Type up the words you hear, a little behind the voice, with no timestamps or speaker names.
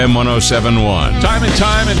M1071.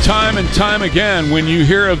 Time again, when you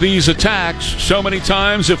hear of these attacks, so many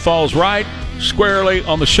times it falls right squarely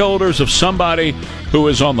on the shoulders of somebody who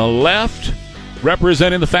is on the left,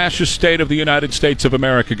 representing the fascist state of the United States of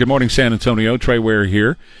America. Good morning, San Antonio. Trey Ware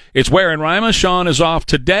here. It's Ware and Rima. Sean is off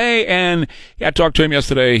today, and I talked to him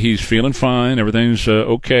yesterday. He's feeling fine. Everything's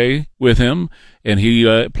okay with him, and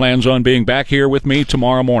he plans on being back here with me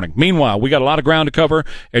tomorrow morning. Meanwhile, we got a lot of ground to cover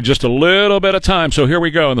and just a little bit of time, so here we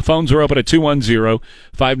go. And the phones are open at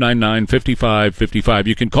 210-599-5555.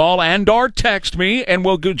 You can call and or text me, and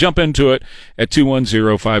we'll jump into it at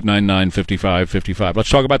 210-599-5555. Let's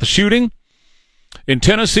talk about the shooting in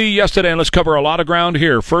Tennessee yesterday, and let's cover a lot of ground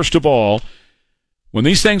here. First of all, when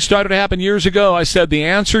these things started to happen years ago, I said the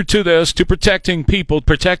answer to this, to protecting people,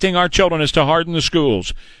 protecting our children, is to harden the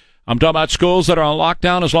schools. I'm talking about schools that are on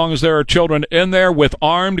lockdown as long as there are children in there with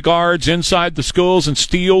armed guards inside the schools and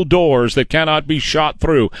steel doors that cannot be shot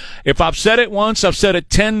through. If I've said it once, I've said it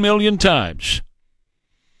 10 million times.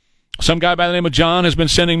 Some guy by the name of John has been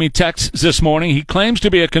sending me texts this morning. He claims to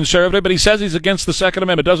be a conservative, but he says he's against the Second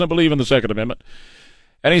Amendment, doesn't believe in the Second Amendment.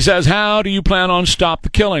 And he says, how do you plan on stop the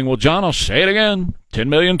killing? Well, John, I'll say it again 10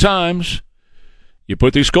 million times. You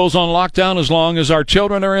put these schools on lockdown as long as our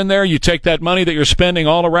children are in there. You take that money that you're spending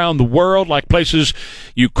all around the world, like places,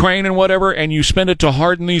 Ukraine and whatever, and you spend it to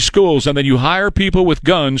harden these schools, and then you hire people with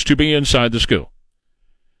guns to be inside the school.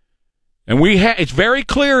 And it's very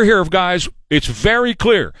clear here, guys. It's very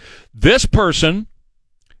clear. This person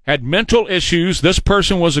had mental issues. This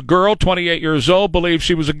person was a girl, 28 years old, believed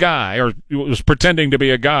she was a guy, or was pretending to be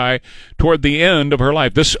a guy toward the end of her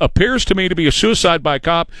life. This appears to me to be a suicide by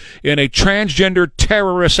cop in a transgender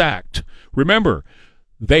terrorist act. Remember,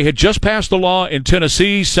 they had just passed a law in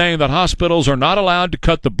Tennessee saying that hospitals are not allowed to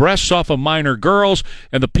cut the breasts off of minor girls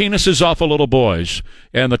and the penises off of little boys.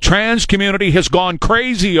 And the trans community has gone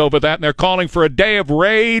crazy over that, and they're calling for a day of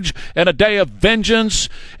rage and a day of vengeance,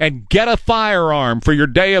 and get a firearm for your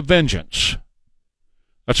day of vengeance.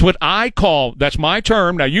 That's what I call, that's my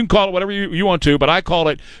term. Now, you can call it whatever you want to, but I call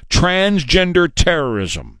it transgender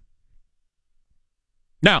terrorism.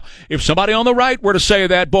 Now, if somebody on the right were to say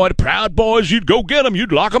that, boy, the Proud Boys, you'd go get them,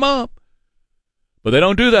 you'd lock them up. But they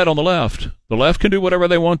don't do that on the left. The left can do whatever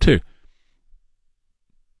they want to.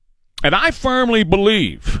 And I firmly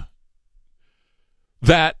believe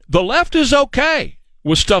that the left is okay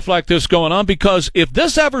with stuff like this going on, because if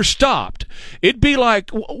this ever stopped, it'd be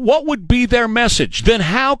like, what would be their message? Then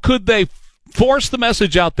how could they force the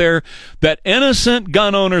message out there that innocent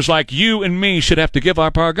gun owners like you and me should have to give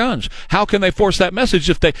up our guns? How can they force that message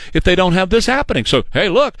if they don't have this happening? So, hey,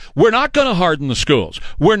 look, we're not going to harden the schools.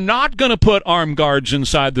 We're not going to put armed guards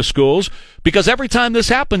inside the schools, because every time this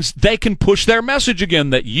happens, they can push their message again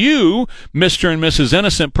that you, Mr. and Mrs.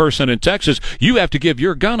 Innocent Person in Texas, you have to give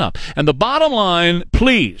your gun up. And the bottom line,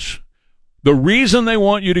 please, the reason they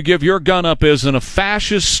want you to give your gun up is, in a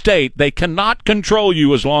fascist state, they cannot control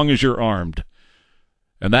you as long as you're armed.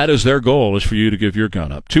 And that is their goal, is for you to give your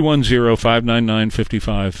gun up.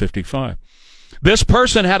 210-599-5555. This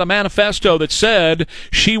person had a manifesto that said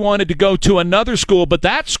she wanted to go to another school, but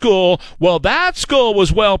that school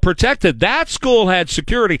was well protected. That school had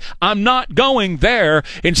security. I'm not going there.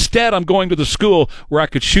 Instead, I'm going to the school where I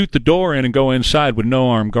could shoot the door in and go inside with no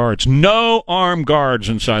armed guards. No armed guards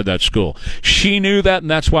inside that school. She knew that, and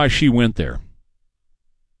that's why she went there.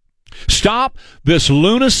 Stop this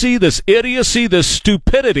lunacy, this idiocy, this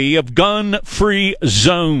stupidity of gun-free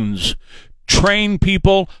zones. Train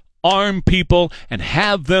people, arm people, and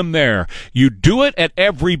have them there. You do it at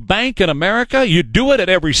every bank in America. You do it at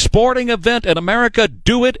every sporting event in America.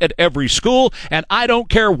 Do it at every school. And I don't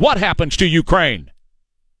care what happens to Ukraine.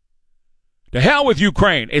 To hell with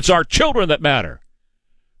Ukraine. It's our children that matter.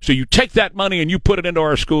 So you take that money and you put it into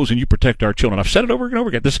our schools and you protect our children. I've said it over and over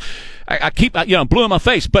again. I'm blue in my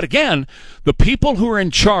face. But again, the people who are in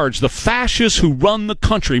charge, the fascists who run the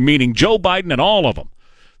country, meaning Joe Biden and all of them,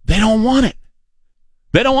 they don't want it.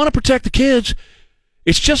 They don't want to protect the kids.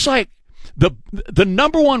 It's just like the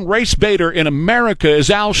number one race baiter in America is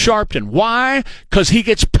Al Sharpton. Why? Because he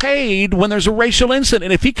gets paid when there's a racial incident.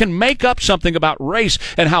 And if he can make up something about race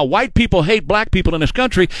and how white people hate black people in this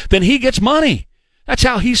country, then he gets money. That's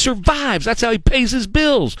how he survives. That's how he pays his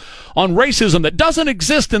bills, on racism that doesn't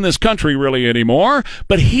exist in this country really anymore,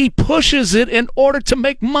 but he pushes it in order to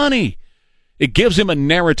make money. It gives him a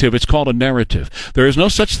narrative. It's called a narrative. There is no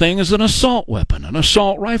such thing as an assault weapon, an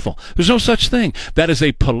assault rifle. There's no such thing. That is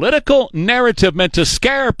a political narrative meant to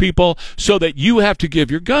scare people so that you have to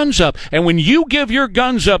give your guns up. And when you give your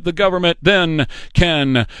guns up, the government then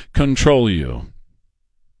can control you.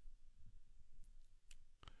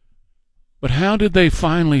 But how did they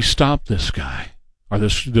finally stop this guy, or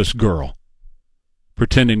this girl,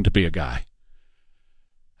 pretending to be a guy?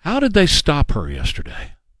 How did they stop her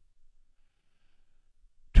yesterday?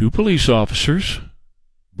 2 police officers,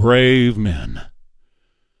 brave men.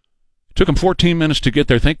 It took them 14 minutes to get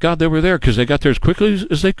there. Thank God they were there, because they got there as quickly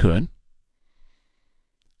as they could.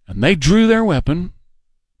 And they drew their weapon,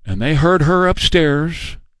 and they heard her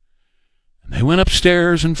upstairs. And they went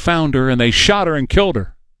upstairs and found her, and they shot her and killed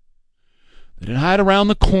her. They didn't hide around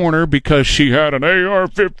the corner because she had an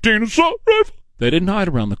AR-15 assault rifle. They didn't hide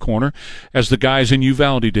around the corner as the guys in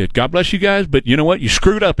Uvalde did. God bless you guys, but you know what? You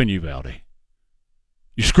screwed up in Uvalde.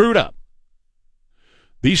 You screwed up.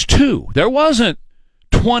 These 2, there wasn't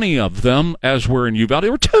 20 of them as were in Uvalde.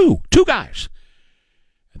 There were 2 guys.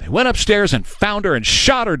 And they went upstairs and found her and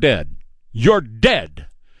shot her dead. You're dead.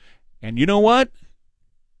 And you know what?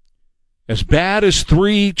 As bad as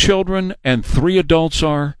 3 children and 3 adults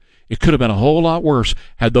are, it could have been a whole lot worse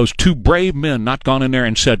had those 2 brave men not gone in there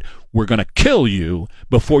and said, we're going to kill you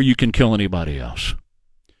before you can kill anybody else.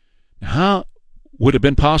 Now, how would it have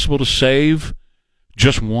been possible to save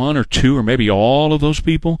just 1 or 2 or maybe all of those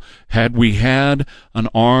people had we had an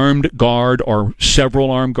armed guard or several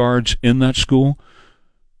armed guards in that school?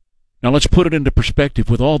 Now let's put it into perspective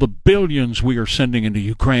with all the billions we are sending into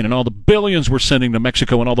Ukraine and all the billions we're sending to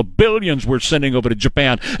Mexico and all the billions we're sending over to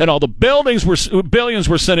Japan and all the billions we're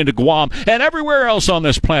sending to Guam and everywhere else on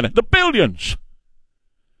this planet. The billions.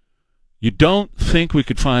 You don't think we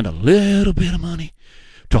could find a little bit of money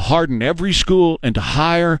to harden every school and to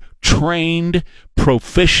hire trained,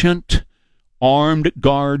 proficient, armed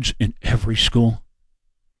guards in every school?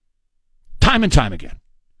 Time and time again.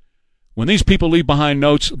 When these people leave behind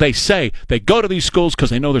notes, they say they go to these schools because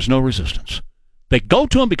they know there's no resistance. They go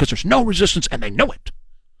to them because there's no resistance, and they know it.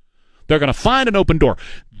 They're going to find an open door.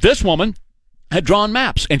 This woman had drawn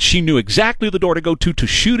maps, and she knew exactly the door to go to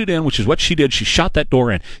shoot it in, which is what she did. She shot that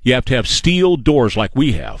door in. You have to have steel doors like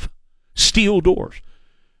we have. Steel doors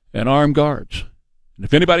and armed guards. And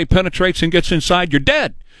if anybody penetrates and gets inside, you're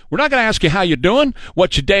dead. We're not going to ask you how you're doing,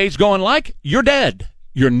 what your day's going like. You're dead.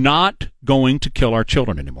 You're not going to kill our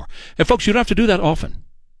children anymore. And folks, you don't have to do that often.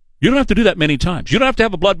 You don't have to do that many times. You don't have to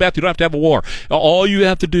have a bloodbath. You don't have to have a war. All you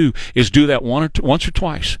have to do is do that once or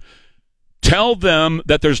twice. Tell them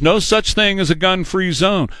that there's no such thing as a gun-free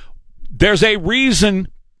zone. There's a reason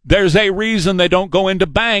they don't go into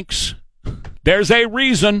banks. There's a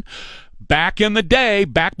reason. Back in the day,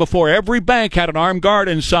 back before every bank had an armed guard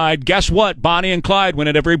inside, guess what? Bonnie and Clyde went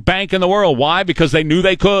at every bank in the world. Why? Because they knew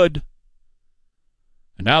they could.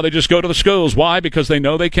 And now they just go to the schools. Why? Because they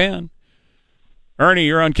know they can. Ernie,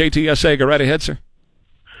 you're on KTSA. Go right ahead, sir.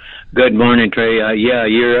 Good morning, Trey. Yeah,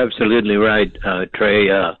 you're absolutely right, Trey.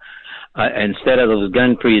 Instead of those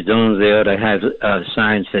gun-free zones, they ought to have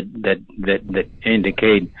signs that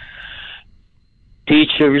indicate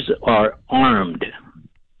teachers are armed.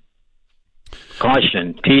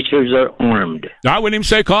 Caution, teachers are armed. I wouldn't even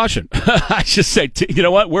say caution. I just say, you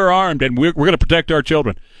know what? We're armed, and we're going to protect our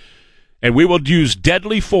children. And we will use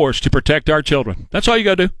deadly force to protect our children. That's all you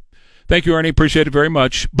got to do. Thank you, Ernie. Appreciate it very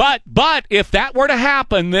much. But if that were to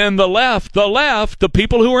happen, then the left, the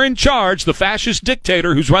people who are in charge, the fascist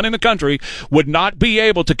dictator who's running the country, would not be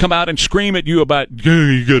able to come out and scream at you about,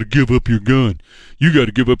 you got to give up your gun. You got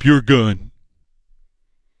to give up your gun.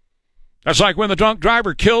 That's like when the drunk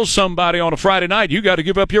driver kills somebody on a Friday night. You got to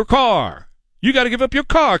give up your car. You got to give up your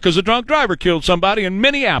car because the drunk driver killed somebody in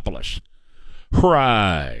Minneapolis.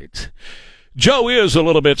 Right. Joe is a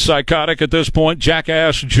little bit psychotic at this point.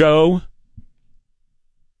 Jackass Joe.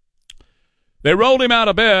 They rolled him out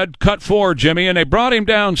of bed, cut 4, Jimmy, and they brought him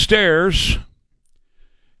downstairs.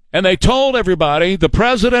 And they told everybody the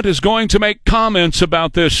president is going to make comments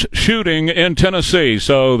about this shooting in Tennessee.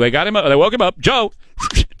 So they got him up. They woke him up. Joe,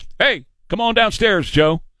 hey, come on downstairs,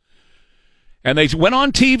 Joe. And they went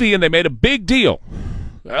on TV and they made a big deal.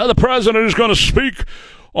 Well, the president is going to speak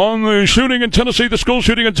on the shooting in Tennessee, the school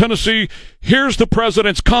shooting in Tennessee. Here's the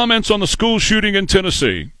president's comments on the school shooting in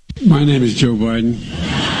Tennessee. My name is Joe Biden.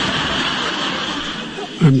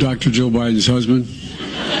 I'm Dr. Joe Biden's husband.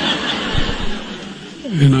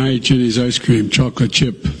 And I ate Jenny's ice cream, chocolate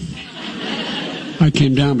chip. I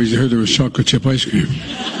came down because I heard there was chocolate chip ice cream.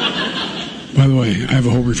 By the way, I have a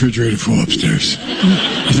whole refrigerator full upstairs.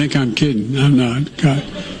 You think I'm kidding? I'm not. God.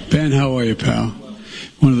 Ben, how are you, pal?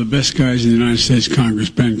 One of the best guys in the United States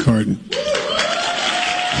Congress, Ben Cardin.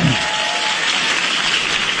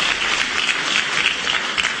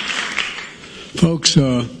 Folks,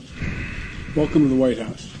 welcome to the White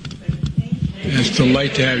House. It's a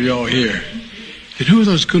delight to have you all here. And who are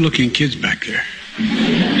those good-looking kids back there?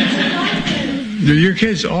 Are your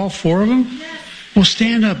kids, all 4 of them? Well,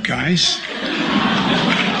 stand up, guys.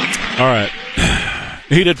 All right.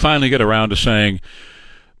 He did finally get around to saying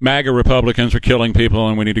MAGA Republicans are killing people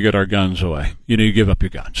and we need to get our guns away. You need to give up your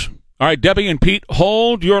guns. All right, Debbie and Pete,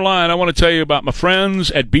 hold your line. I want to tell you about my friends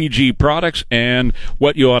at BG Products and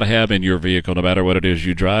what you ought to have in your vehicle, no matter what it is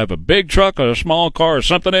you drive, a big truck or a small car or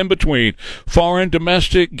something in between, foreign,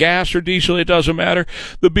 domestic, gas or diesel, it doesn't matter.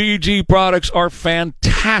 The BG products are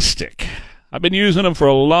fantastic. I've been using them for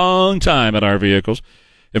a long time in our vehicles.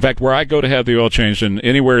 In fact, where I go to have the oil changed, and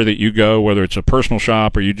anywhere that you go, whether it's a personal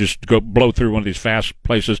shop or you just go blow through one of these fast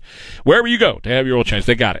places, wherever you go to have your oil changed,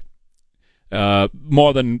 they got it.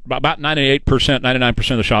 More than about 98%,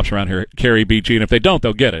 99% of the shops around here carry BG, and if they don't,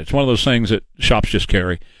 they'll get it. It's one of those things that shops just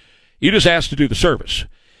carry. You just ask to do the service.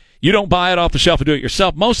 You don't buy it off the shelf and do it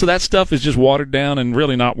yourself. Most of that stuff is just watered down and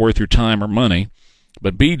really not worth your time or money.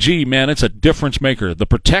 But BG, man, it's a difference maker. The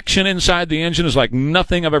protection inside the engine is like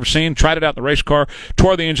nothing I've ever seen. Tried it out in the race car,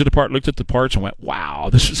 tore the engine apart, looked at the parts, and went, wow,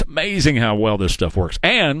 this is amazing how well this stuff works.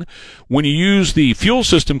 And when you use the fuel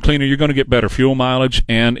system cleaner, you're going to get better fuel mileage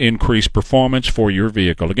and increased performance for your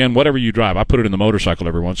vehicle. Again, whatever you drive. I put it in the motorcycle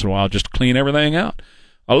every once in a while just to clean everything out.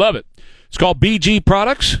 I love it. It's called BG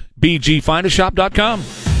Products, bgfindashop.com.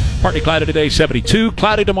 Partly cloudy today, 72.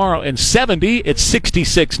 Cloudy tomorrow, and 70. It's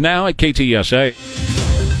 66 now at KTSA.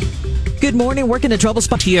 Good morning. Working the trouble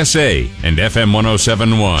spot. TSA and FM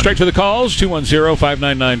 107.1. Straight to the calls,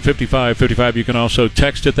 210-599-5555. You can also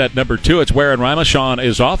text at that number, too. It's Ware and Rima. Sean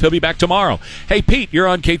is off. He'll be back tomorrow. Hey, Pete, you're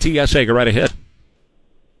on KTSA. Go right ahead.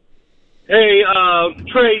 Hey,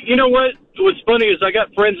 Trey, you know what? What's funny is I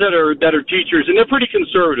got friends that are teachers, and they're pretty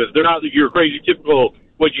conservative. They're not your crazy typical,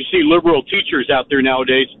 what you see, liberal teachers out there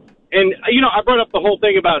nowadays. And, I brought up the whole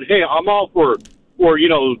thing about, hey, I'm all for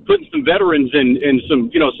putting some veterans and some,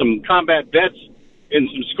 some combat vets in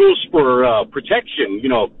some schools for protection,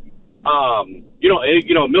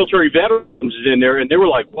 military veterans is in there. And they were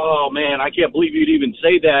like, whoa, man, I can't believe you'd even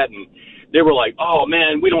say that. And they were like, oh,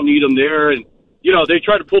 man, we don't need them there. And, they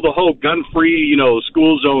try to pull the whole gun-free,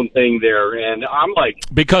 school zone thing there. And I'm like...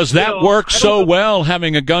 Because that works so well,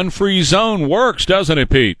 having a gun-free zone works, doesn't it,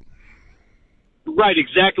 Pete? Right,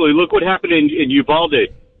 exactly. Look what happened in Uvalde.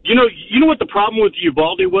 You know what the problem with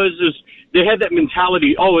Uvalde was is they had that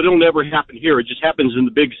mentality, oh, it'll never happen here. It just happens in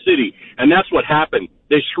the big city. And that's what happened.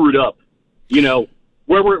 They screwed up.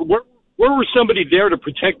 Where were somebody there to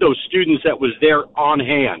protect those students that was there on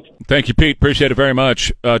hand? Thank you, Pete. Appreciate it very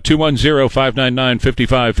much.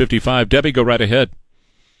 210-599-5555. Debbie, go right ahead.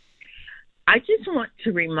 I just want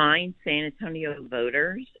to remind San Antonio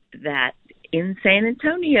voters that in San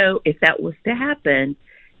Antonio, if that was to happen,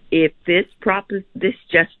 if this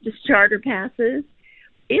justice charter passes,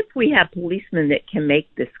 if we have policemen that can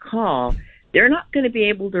make this call, they're not going to be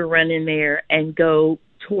able to run in there and go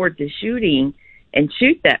toward the shooting and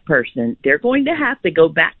shoot that person. They're going to have to go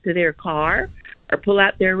back to their car or pull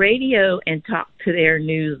out their radio and talk to their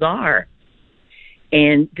news czar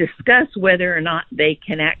and discuss whether or not they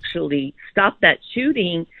can actually stop that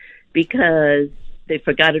shooting, because they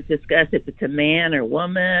forgot to discuss if it's a man or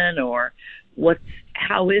woman or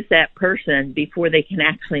how is that person before they can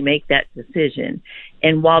actually make that decision.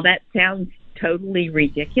 And while that sounds totally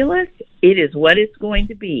ridiculous, it is what it's going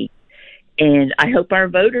to be. And I hope our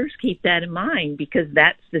voters keep that in mind, because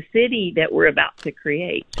that's the city that we're about to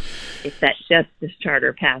create if that justice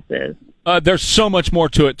charter passes. There's so much more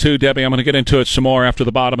to it, too, Debbie. I'm going to get into it some more after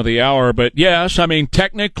the bottom of the hour. But, yes, I mean,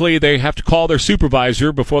 technically they have to call their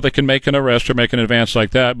supervisor before they can make an arrest or make an advance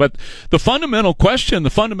like that. But the fundamental question,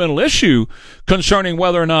 the fundamental issue concerning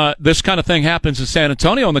whether or not this kind of thing happens in San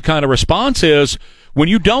Antonio and the kind of response is when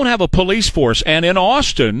you don't have a police force. And in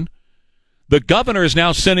Austin, the governor is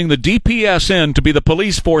now sending the DPS in to be the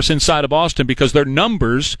police force inside of Austin because their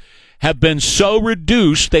numbers have been so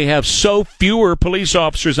reduced. They have so fewer police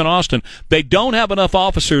officers in Austin. They don't have enough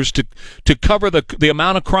officers to cover the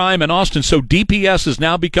amount of crime in Austin. So DPS is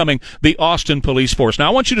now becoming the Austin police force. Now,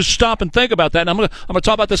 I want you to stop and think about that. And I'm going to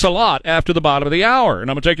talk about this a lot after the bottom of the hour,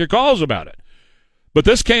 and I'm going to take your calls about it. But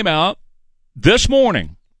this came out this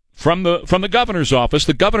morning from the governor's office.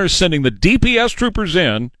 The governor is sending the DPS troopers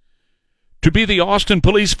in to be the Austin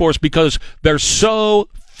police force because there's so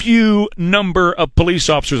few number of police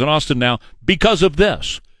officers in Austin now because of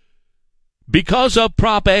this. Because of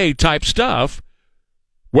Prop A type stuff,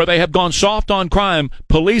 where they have gone soft on crime,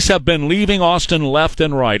 police have been leaving Austin left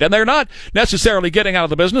and right. And they're not necessarily getting out of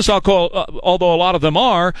the business, although a lot of them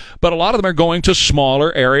are, but a lot of them are going to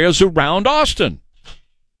smaller areas around Austin.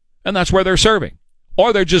 And that's where they're serving.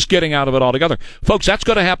 Or they're just getting out of it altogether. Folks, that's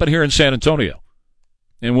going to happen here in San Antonio.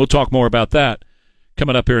 And we'll talk more about that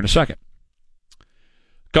coming up here in a second.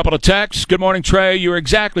 Couple of texts. Good morning, Trey. You're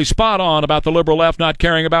exactly spot on about the liberal left not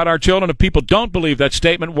caring about our children. If people don't believe that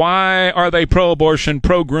statement, why are they pro-abortion,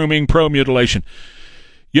 pro-grooming, pro-mutilation?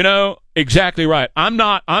 You know, exactly right. I'm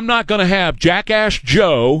not going to have Jackass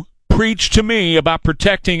Joe preach to me about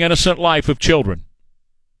protecting innocent life of children.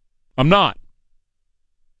 I'm not.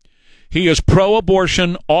 He is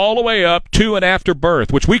pro-abortion all the way up to and after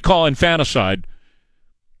birth, which we call infanticide.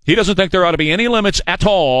 He doesn't think there ought to be any limits at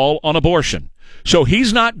all on abortion. So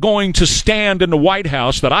he's not going to stand in the White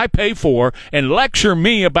House that I pay for and lecture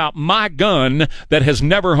me about my gun that has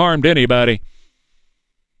never harmed anybody.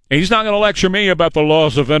 And he's not going to lecture me about the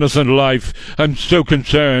loss of innocent life. I'm so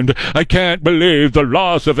concerned. I can't believe the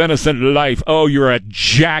loss of innocent life. Oh, you're a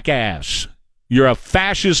jackass. You're a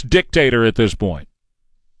fascist dictator at this point.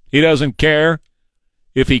 He doesn't care.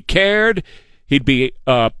 If he cared, he'd be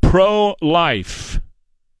pro-life.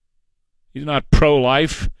 He's not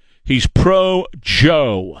pro-life. He's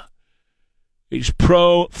pro-Joe. He's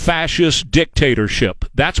pro-fascist dictatorship.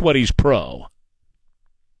 That's what he's pro.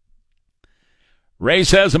 Ray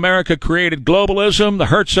says America created globalism that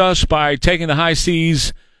hurts us by taking the high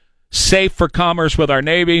seas safe for commerce with our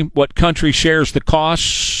Navy. What country shares the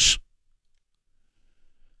costs?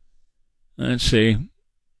 Let's see.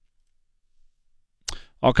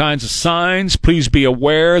 All kinds of signs. Please be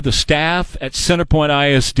aware the staff at Centerpoint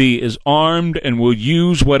ISD is armed and will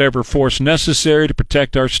use whatever force necessary to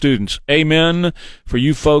protect our students. Amen for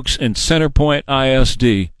you folks in Centerpoint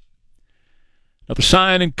ISD. Another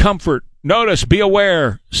sign and comfort. Notice, be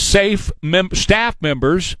aware, staff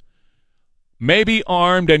members may be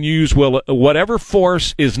armed and use whatever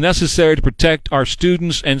force is necessary to protect our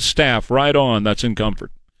students and staff. Right on. That's in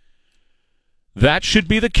comfort. That should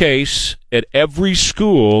be the case at every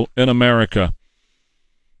school in America.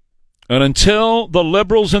 And until the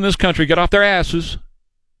liberals in this country get off their asses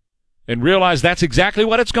and realize that's exactly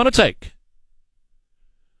what it's going to take,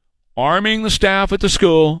 arming the staff at the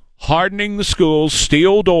school, hardening the schools,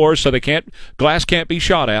 steel doors so glass can't be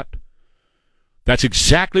shot at, that's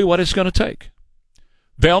exactly what it's going to take.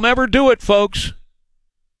 They'll never do it, folks.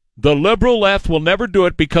 The liberal left will never do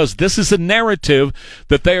it because this is a narrative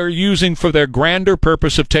that they are using for their grander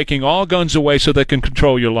purpose of taking all guns away so they can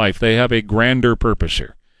control your life. They have a grander purpose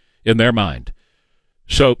here in their mind.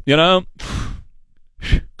 So, you know,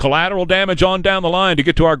 collateral damage on down the line to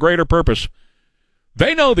get to our greater purpose.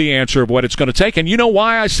 They know the answer of what it's going to take. And you know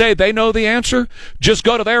why I say they know the answer? Just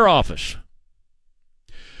go to their office.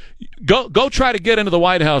 Go try to get into the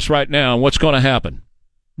White House right now, and what's going to happen?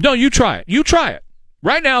 No, you try it. You try it.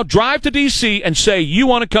 Right now, drive to D.C. and say you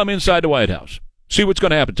want to come inside the White House. See what's going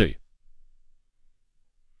to happen to you.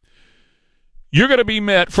 You're going to be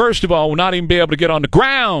met, first of all, will not even be able to get on the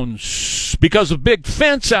grounds because of big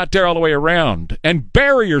fence out there all the way around and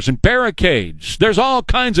barriers and barricades. There's all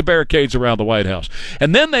kinds of barricades around the White House.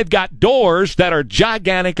 And then they've got doors that are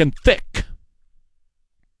gigantic and thick.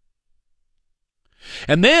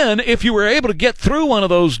 And then, if you were able to get through one of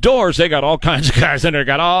those doors, they got all kinds of guys in there,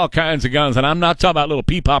 got all kinds of guns. And I'm not talking about little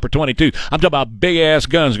pea-popper 22. I'm talking about big-ass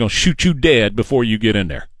guns going to shoot you dead before you get in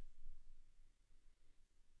there.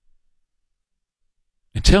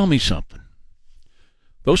 And tell me something.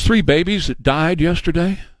 Those 3 babies that died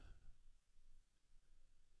yesterday,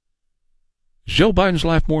 is Joe Biden's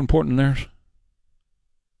life more important than theirs?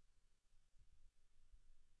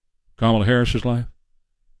 Kamala Harris's life?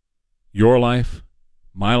 Your life?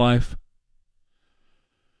 My life?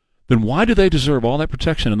 Then why do they deserve all that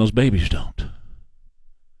protection and those babies don't?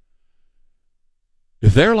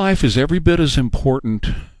 If their life is every bit as important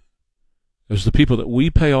as the people that we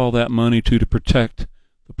pay all that money to protect,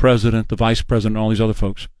 the president, the vice president, and all these other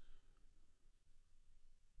folks,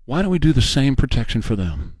 why don't we do the same protection for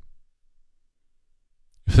them?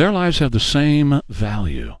 If their lives have the same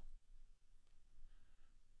value,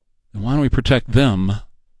 then why don't we protect them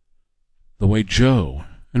the way Joe,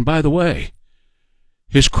 and by the way,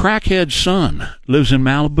 his crackhead son lives in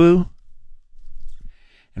Malibu,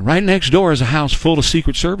 and right next door is a house full of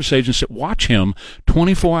Secret Service agents that watch him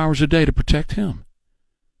 24 hours a day to protect him.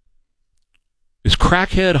 Is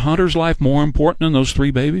crackhead Hunter's life more important than those 3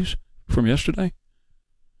 babies from yesterday?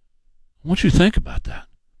 I want you to think about that.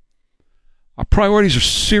 Our priorities are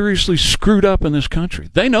seriously screwed up in this country.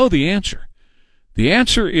 They know the answer. The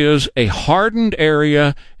answer is a hardened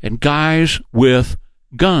area and guys with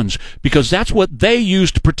guns, because that's what they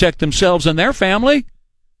use to protect themselves and their family.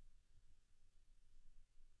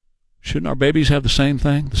 Shouldn't our babies have the same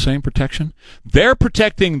thing, the same protection? They're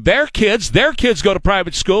protecting their kids. Their kids go to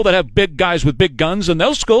private school that have big guys with big guns in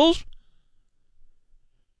those schools.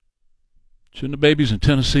 Shouldn't the babies in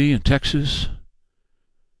Tennessee and Texas,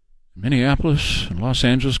 Minneapolis and Los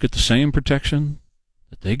Angeles get the same protection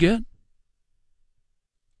that they get?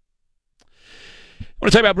 I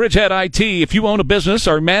want to tell you about Bridgehead IT. If you own a business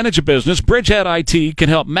or manage a business, Bridgehead IT can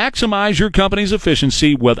help maximize your company's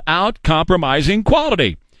efficiency without compromising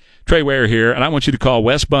quality. Trey Ware here, and I want you to call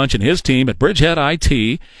Wes Bunch and his team at Bridgehead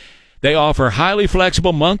IT. They offer highly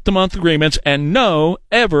flexible month-to-month agreements and no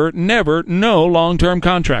long-term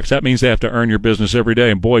contracts. That means they have to earn your business every day,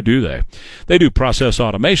 and boy, do they. They do process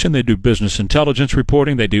automation. They do business intelligence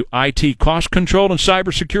reporting. They do IT cost control and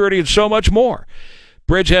cybersecurity and so much more.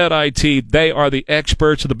 Bridgehead IT, they are the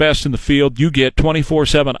experts, the best in the field. You get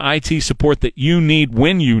 24/7 IT support that you need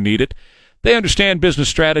when you need it. They understand business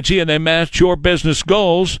strategy, and they match your business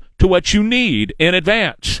goals to what you need in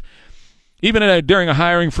advance. Even during a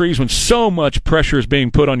hiring freeze, when so much pressure is being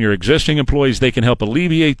put on your existing employees, they can help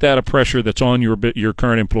alleviate that pressure that's on your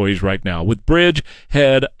current employees right now. With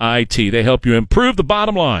Bridgehead IT, they help you improve the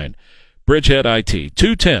bottom line. Bridgehead IT,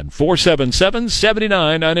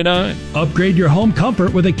 210-477-7999. Upgrade your home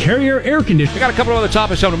comfort with a Carrier air conditioner. We got a couple of other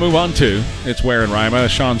topics I'm going to move on to. It's Ware and Rima.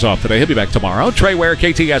 Sean's off today. He'll be back tomorrow. Trey Ware,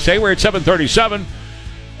 KTSA. We're at 737.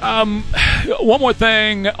 One more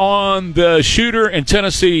thing on the shooter in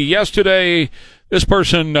Tennessee. Yesterday, this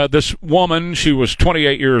woman, she was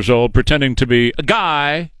 28 years old, pretending to be a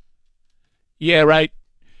guy. Yeah, right.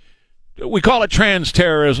 We call it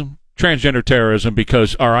transgender terrorism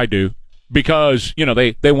because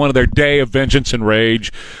they wanted their day of vengeance and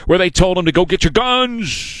rage, where they told them to go get your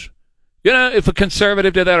guns. You know, if a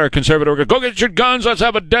conservative did that, or a conservative would go get your guns, let's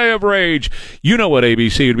have a day of rage. You know what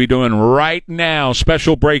ABC would be doing right now,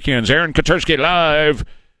 special break-ins. Aaron Katersky live.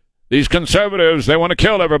 These conservatives, they want to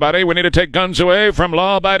kill everybody. We need to take guns away from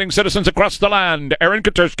law-abiding citizens across the land. Aaron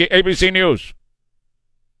Katersky, ABC News.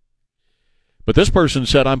 But this person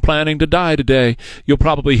said, I'm planning to die today. You'll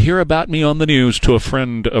probably hear about me on the news, to a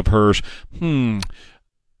friend of hers.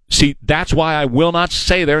 See, that's why I will not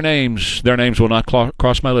say their names. Their names will not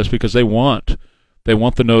cross my list, because they want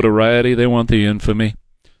the notoriety. They want the infamy.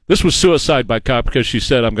 This was suicide by cop, because she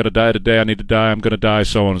said, I'm going to die today. I need to die. I'm going to die,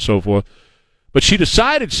 so on and so forth. But she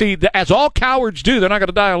decided, as all cowards do, they're not going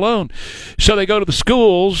to die alone. So they go to the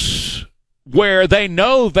schools where they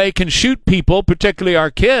know they can shoot people, particularly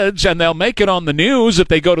our kids, and they'll make it on the news if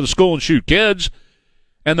they go to the school and shoot kids.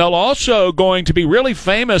 And they'll also going to be really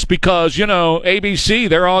famous because, ABC,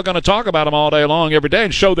 they're all going to talk about them all day long, every day,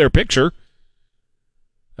 and show their picture.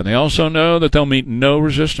 And they also know that they'll meet no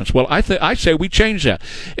resistance. Well, I say we change that.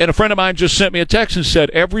 And a friend of mine just sent me a text and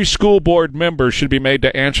said, every school board member should be made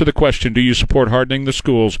to answer the question, do you support hardening the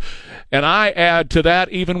schools? And I add to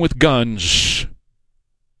that, even with guns,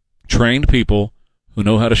 trained people who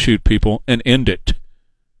know how to shoot people and end it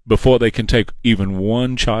before they can take even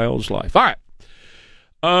one child's life. All right.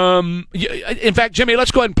 In fact, Jimmy,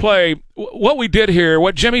 let's go ahead and play what we did here.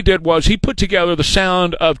 What Jimmy did was he put together the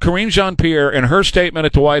sound of Karine Jean-Pierre and her statement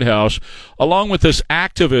at the White House, along with this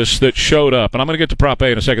activist that showed up. And I'm going to get to Prop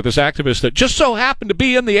A in a second. This activist that just so happened to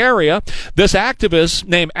be in the area, this activist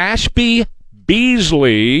named Ashby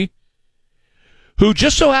Beasley, who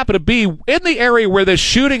just so happened to be in the area where this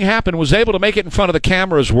shooting happened, was able to make it in front of the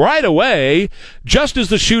cameras right away, just as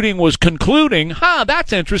the shooting was concluding.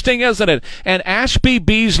 That's interesting, isn't it? And Ashby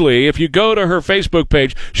Beasley, if you go to her Facebook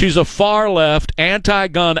page, she's a far-left,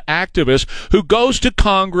 anti-gun activist who goes to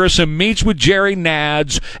Congress and meets with Jerry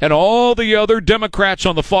Nads and all the other Democrats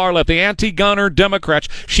on the far left, the anti-gunner Democrats.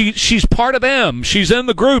 She's part of them. She's in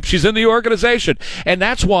the group. She's in the organization. And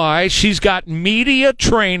that's why she's got media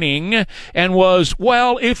training and was,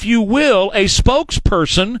 well, if you will, a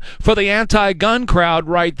spokesperson for the anti-gun crowd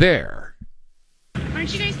right there.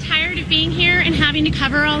 Aren't you guys tired of being here and having to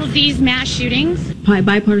cover all of these mass shootings?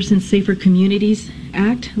 Bipartisan Safer Communities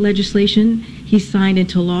Act legislation he signed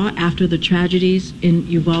into law after the tragedies in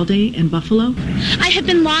Uvalde and Buffalo. I have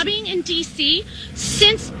been lobbying in D.C.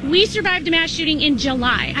 since we survived a mass shooting in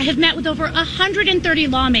July. I have met with over 130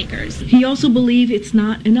 lawmakers. He also believes it's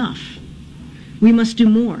not enough. We must do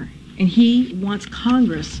more. And he wants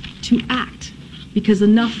Congress to act, because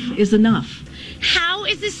enough is enough. How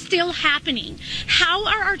is this still happening? How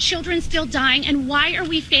are our children still dying, and why are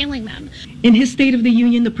we failing them? In his State of the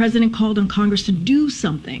Union, the president called on Congress to do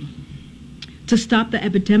something to stop the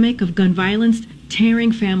epidemic of gun violence,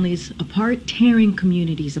 tearing families apart, tearing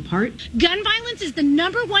communities apart. Gun violence is the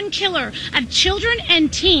 #1 killer of children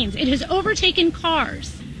and teens. It has overtaken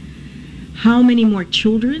cars. How many more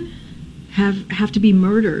children have to be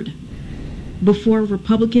murdered before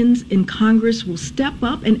Republicans in Congress will step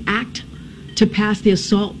up and act to pass the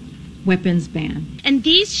assault weapons ban. And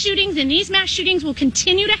these shootings and these mass shootings will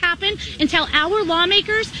continue to happen until our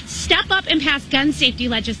lawmakers step up and pass gun safety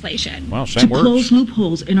legislation. Wow, same to words. Close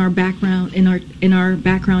loopholes in our background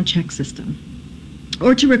background check system,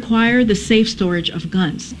 or to require the safe storage of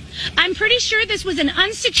guns. I'm pretty sure this was an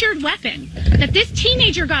unsecured weapon that this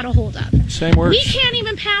teenager got a hold of. Same words. We can't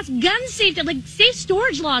even pass gun safety, like safe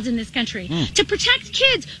storage laws in this country to protect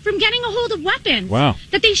kids from getting a hold of weapons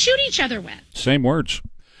that they shoot each other with. Same words.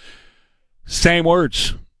 Same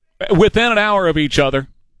words. Within an hour of each other,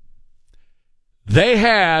 they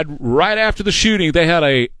had, right after the shooting, they had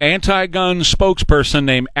a anti-gun spokesperson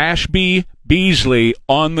named Ashby Beasley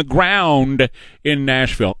on the ground in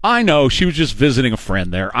Nashville. I know, she was just visiting a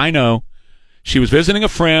friend there. I know. She was visiting a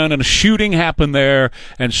friend, and a shooting happened there,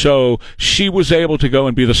 and so she was able to go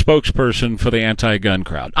and be the spokesperson for the anti-gun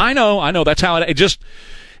crowd. I know. That's how it just...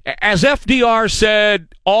 As FDR said,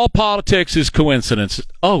 all politics is coincidence.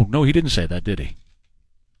 Oh, no, he didn't say that, did he?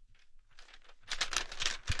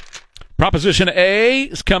 Proposition A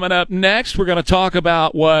is coming up next. We're going to talk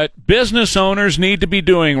about what business owners need to be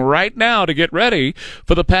doing right now to get ready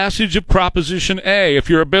for the passage of Proposition A. If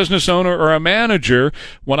you're a business owner or a manager,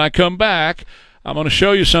 when I come back, I'm going to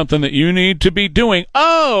show you something that you need to be doing.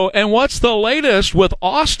 Oh, and what's the latest with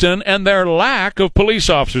Austin and their lack of police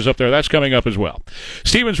officers up there? That's coming up as well.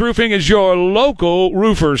 Stevens Roofing is your local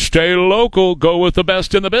roofer. Stay local. Go with the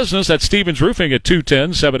best in the business. That's Stevens Roofing at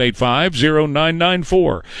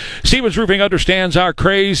 210-785-0994. Stevens Roofing understands our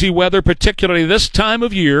crazy weather, particularly this time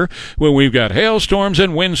of year when we've got hailstorms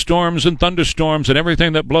and windstorms and thunderstorms and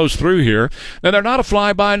everything that blows through here. And they're not a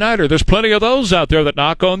fly-by-nighter. There's plenty of those out there that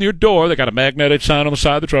knock on your door. They got a magnetic sign on the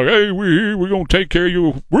side of the truck. Hey, we're going to take care of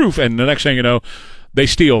your roof. And the next thing you know, they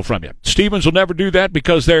steal from you. Stevens will never do that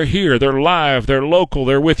because they're here. They're live. They're local.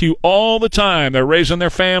 They're with you all the time. They're raising their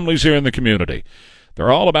families here in the community.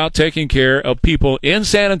 They're all about taking care of people in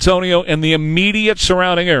San Antonio and the immediate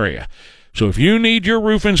surrounding area. So if you need your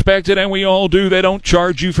roof inspected, and we all do, they don't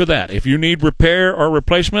charge you for that. If you need repair or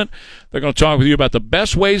replacement, they're going to talk with you about the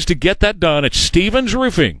best ways to get that done at Stevens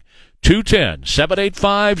Roofing.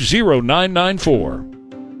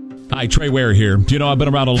 210-785-0994. Hi, Trey Ware here. Do you know I've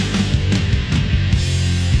been around a... All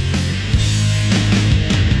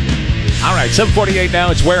right, 7:48 now.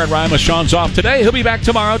 It's Ware and Rima. Sean's off today. He'll be back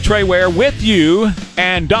tomorrow. Trey Ware with you.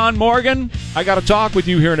 And Don Morgan, I got to talk with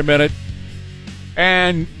you here in a minute.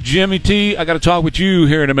 And Jimmy T, I got to talk with you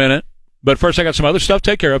here in a minute. But first, I got some other stuff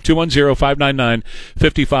to take care of.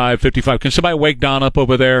 210-599-5555. Can somebody wake Don up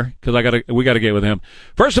over there? Because we got to get with him.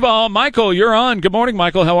 First of all, Michael, you're on. Good morning,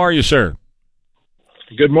 Michael. How are you, sir?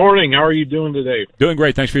 Good morning. How are you doing today? Doing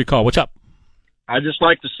great. Thanks for your call. What's up? I'd just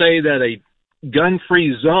like to say that a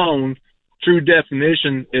gun-free zone, true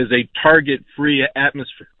definition, is a target-free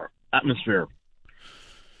atmosphere.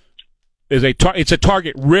 It's a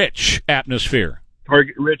target-rich atmosphere.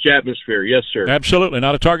 Target-rich atmosphere, yes, sir. Absolutely,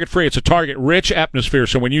 not a target-free. It's a target-rich atmosphere.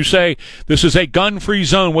 So when you say this is a gun-free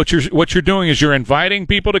zone, what you're doing is you're inviting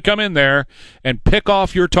people to come in there and pick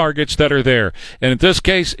off your targets that are there. And in this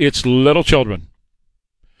case, it's little children.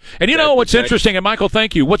 And you know what's interesting, and Michael,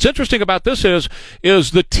 thank you. What's interesting about this is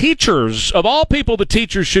the teachers, of all people, the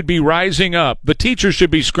teachers should be rising up. The teachers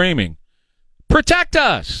should be screaming, protect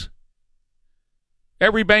us.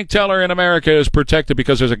 Every bank teller in America is protected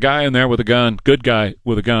because there's a guy in there with a gun, good guy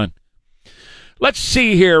with a gun. Let's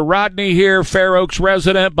see here. Rodney here, Fair Oaks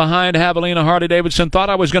resident behind Javelina Harley-Davidson. Thought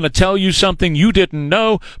I was going to tell you something you didn't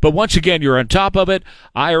know, but once again, you're on top of it.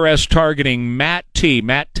 IRS targeting Matt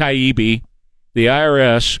Taibbi. The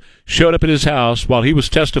IRS showed up at his house while he was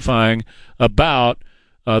testifying about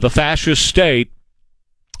the fascist state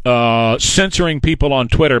censoring people on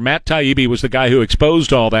Twitter. Matt Taibbi was the guy who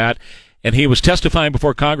exposed all that. And he was testifying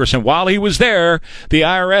before Congress. And while he was there, the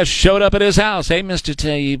IRS showed up at his house. Hey, Mr.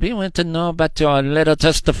 Taibbi, we want to know about your little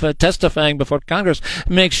testifying before Congress.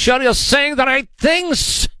 Make sure you're saying the right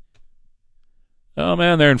things. Oh,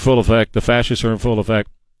 man, they're in full effect. The fascists are in full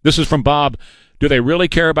effect. This is from Bob. Do they really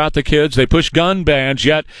care about the kids? They push gun bans,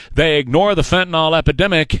 yet they ignore the fentanyl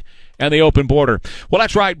epidemic and the open border. Well,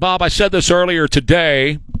 that's right, Bob. I said this earlier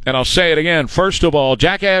today, and I'll say it again. First of all,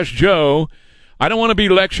 Jackass Joe, I don't want to be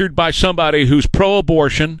lectured by somebody who's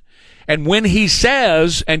pro-abortion, and when he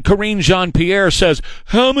says, and Karine Jean-Pierre says,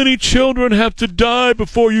 how many children have to die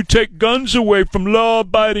before you take guns away from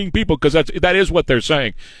law-abiding people? Because that is what they're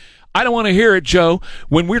saying. I don't want to hear it, Joe.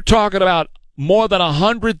 When we're talking about more than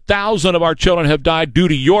 100,000 of our children have died due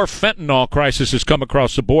to your fentanyl crisis has come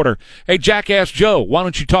across the border. Hey, Jackass Joe, why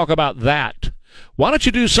don't you talk about that? Why don't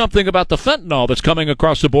you do something about the fentanyl that's coming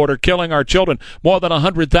across the border, killing our children, more than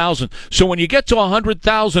 100,000? So when you get to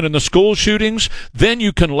 100,000 in the school shootings, then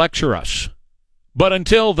you can lecture us. But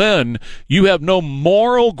until then, you have no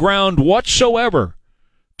moral ground whatsoever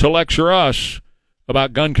to lecture us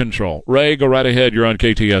about gun control. Ray, go right ahead. You're on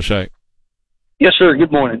KTSA. Yes, sir.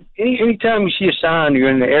 Good morning. Anytime you see a sign,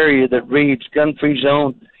 you're in the area that reads gun-free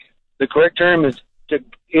zone, the correct term is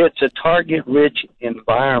it's a target-rich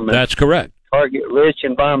environment. That's correct. Target-rich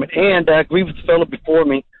environment. And I agree with the fellow before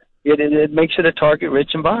me. It makes it a target-rich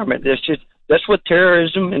environment. That's what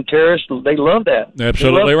terrorism and terrorists, they love that.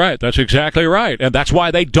 Absolutely right. That's exactly right. And that's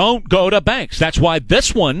why they don't go to banks. That's why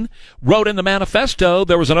this one wrote in the manifesto,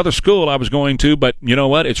 there was another school I was going to, but you know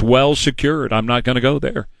what? It's well secured. I'm not going to go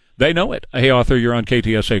there. They know it. Hey, Arthur, you're on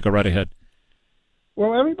KTSA. Go right ahead.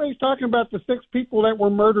 Well, everybody's talking about the 6 people that were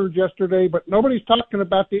murdered yesterday, but nobody's talking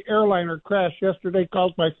about the airliner crash yesterday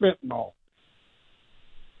caused by fentanyl.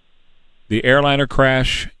 The airliner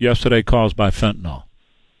crash yesterday caused by fentanyl.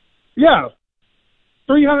 Yeah.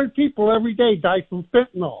 300 people every day die from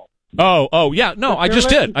fentanyl. Oh, yeah. No, I just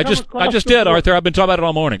did. I just did, Arthur. I've been talking about it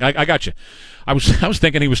all morning. I got you. I was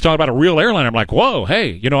thinking he was talking about a real airliner. I'm like, whoa,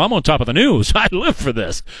 hey, I'm on top of the news. I live for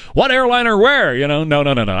this. What airliner where? No.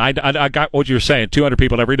 I got what you're saying. 200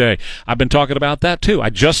 people every day. I've been talking about that too. I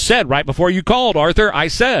just said right before you called, Arthur, I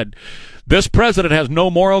said this president has no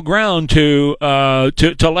moral ground to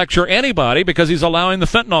lecture anybody because he's allowing the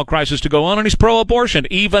fentanyl crisis to go on, and he's pro-abortion,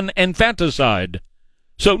 even infanticide.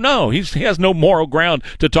 So, no, he has no moral ground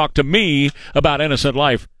to talk to me about innocent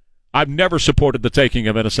life. I've never supported the taking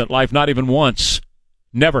of innocent life, not even once.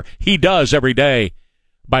 Never. He does every day.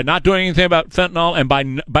 By not doing anything about fentanyl and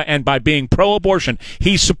by being pro-abortion,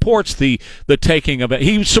 he supports the taking of it.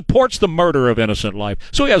 He supports the murder of innocent life.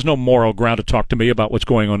 So he has no moral ground to talk to me about what's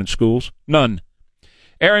going on in schools. None.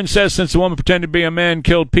 Aaron says, since the woman pretended to be a man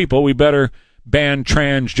killed people, we better ban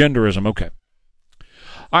transgenderism. Okay.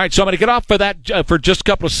 All right, so I'm going to get off for that for just a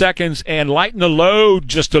couple of seconds and lighten the load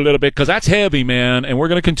just a little bit because that's heavy, man, and we're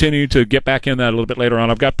going to continue to get back in that a little bit later on.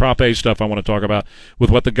 I've got Prop A stuff I want to talk about with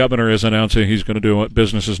what the governor is announcing he's going to do, what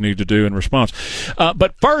businesses need to do in response.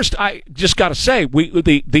 But first, I just got to say,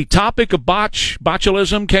 the topic of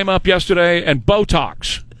botulism came up yesterday and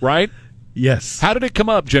Botox, right? Yes. How did it come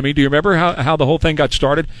up, Jimmy? Do you remember how the whole thing got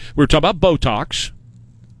started? We were talking about Botox.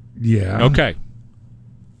 Yeah. Okay.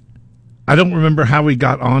 I don't remember how we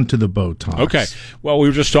got onto the Botox. Okay. Well, we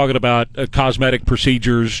were just talking about cosmetic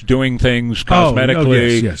procedures, doing things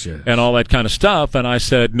cosmetically, yes. and all that kind of stuff. And I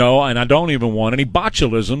said, no, and I don't even want any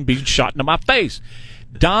botulism being shot into my face.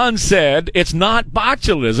 Don said, it's not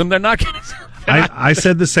botulism. They're not going to... I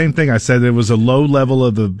said the same thing. I said it was a low level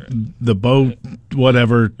of the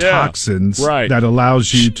toxins that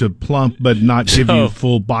allows you to plump but not give you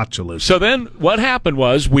full botulism. So then what happened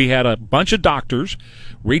was we had a bunch of doctors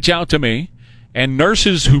reach out to me and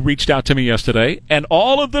nurses who reached out to me yesterday, and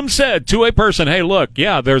all of them said to a person, hey, look,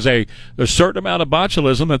 yeah, there's a certain amount of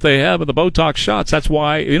botulism that they have in the Botox shots. That's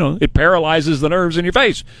why, it paralyzes the nerves in your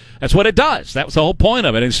face. That's what it does. That was the whole point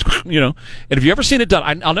of it. It's, and if you ever seen it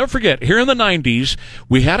done, I'll never forget, here in the 90s,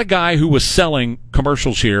 we had a guy who was selling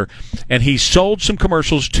commercials here, and he sold some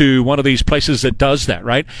commercials to one of these places that does that,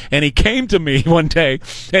 right? And he came to me one day,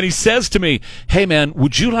 and he says to me, hey, man,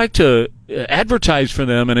 would you like to advertise for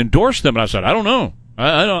them and endorse them? And I said, I don't know.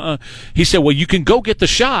 I don't. He said, well, you can go get the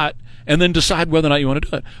shot and then decide whether or not you want to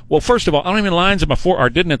do it. Well, first of all, I don't have any lines in my forehead, or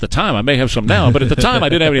didn't at the time. I may have some now, but at the time I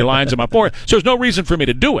didn't have any lines in my forehead. So there's no reason for me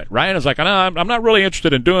to do it, right? I was like, no, I'm not really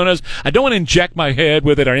interested in doing this. I don't want to inject my head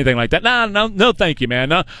with it or anything like that. No, thank you, man.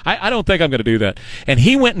 No, I don't think I'm going to do that. And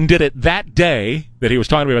he went and did it that day that he was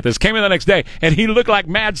talking to me about this, came in the next day, and he looked like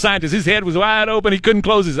mad scientist. His head was wide open. He couldn't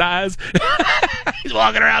close his eyes. He's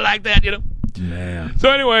walking around like that, Man.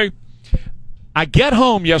 So anyway, I get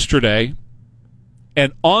home yesterday,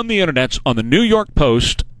 and on the internet, on the New York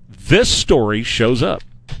Post, this story shows up.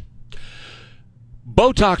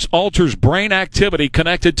 Botox alters brain activity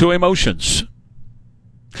connected to emotions.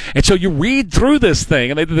 And so you read through this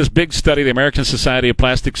thing, and they did this big study, the American Society of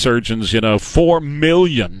Plastic Surgeons, 4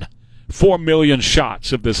 million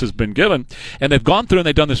shots of this has been given. And they've gone through and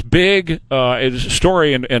they've done this big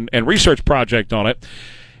story and research project on it.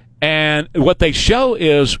 And what they show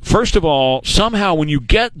is, first of all, somehow when you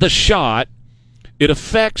get the shot, it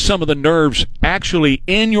affects some of the nerves actually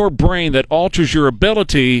in your brain that alters your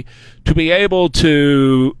ability to be able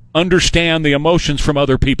to understand the emotions from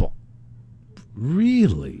other people.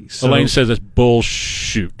 Really? Elaine says it's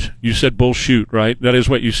bullshit. You said bullshit, right? That is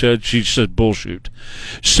what you said. She said bullshit.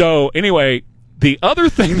 So anyway, the other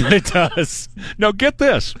thing that it does, now get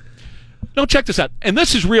this. No, check this out. And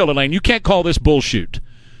this is real, Elaine. You can't call this bullshit.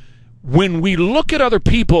 When we look at other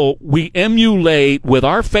people, we emulate with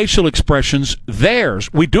our facial expressions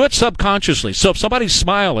theirs. We do it subconsciously. So if somebody's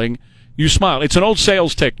smiling, you smile. It's an old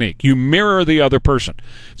sales technique. You mirror the other person.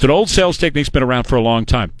 It's an old sales technique. It's been around for a long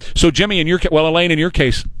time. So, Jimmy, Elaine, in your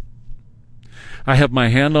case, I have my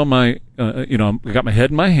hand on my, I got my head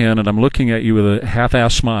in my hand, and I'm looking at you with a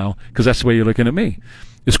half-ass smile because that's the way you're looking at me.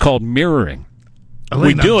 It's called mirroring.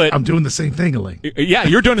 Elaine, I'm doing the same thing, Elaine. Yeah,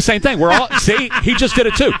 you're doing the same thing. We're all see. He just did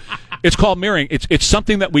it too. It's called mirroring. It's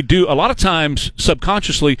something that we do a lot of times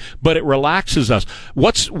subconsciously, but it relaxes us.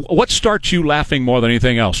 What starts you laughing more than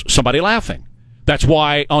anything else? Somebody laughing. That's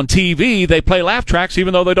why on TV they play laugh tracks,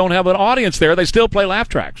 even though they don't have an audience there. They still play laugh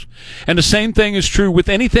tracks. And the same thing is true with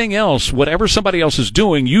anything else. Whatever somebody else is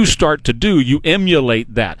doing, you start to do. You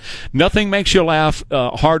emulate that. Nothing makes you laugh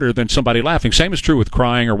harder than somebody laughing. Same is true with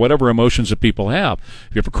crying or whatever emotions that people have.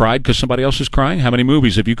 Have you ever cried because somebody else is crying? How many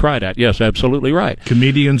movies have you cried at? Yes, absolutely right.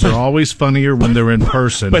 Comedians are always funnier when they're in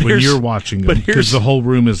person, when you're watching them, because the whole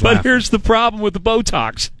room is laughing. But here's the problem with the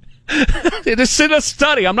Botox. It's in a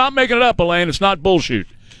study. I'm not making it up, Elaine. It's not bullshit.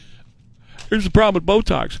 Here's the problem with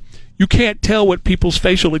Botox. You can't tell what people's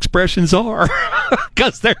facial expressions are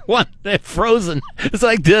because they're frozen. It's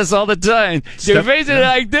like this all the time. They're facing it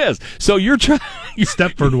like this. So you're trying.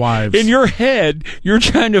 Stepford Wives. In your head, you're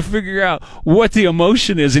trying to figure out what the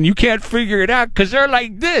emotion is, and you can't figure it out because they're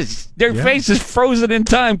like this. Their face is frozen in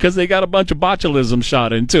time because they got a bunch of botulism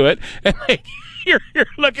shot into it, and you're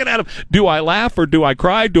looking at them. Do I laugh or do I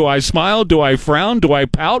cry? Do I smile? Do I frown? Do I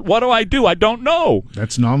pout? What do I do? I don't know.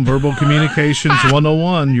 That's nonverbal communications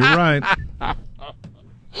 101. You're right.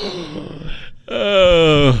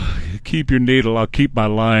 Keep your needle. I'll keep my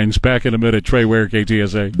lines. Back in a minute. Trey Ware,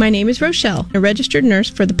 KTSA. My name is Rochelle, a registered nurse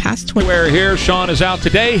for the past 20 Ware here. Sean is out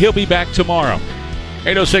today. He'll be back tomorrow.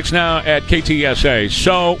 8:06 now at KTSA.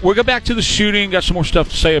 So we'll go back to the shooting. Got some more stuff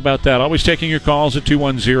to say about that. Always taking your calls at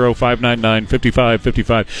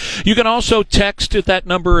 210-599-5555. You can also text at that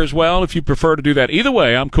number as well if you prefer to do that. Either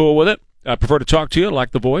way, I'm cool with it. I prefer to talk to you. I like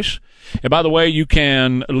the voice. And by the way, you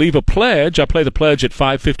can leave a pledge. I play the pledge at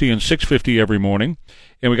 5:50 and 6:50 every morning.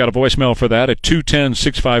 And we got a voicemail for that at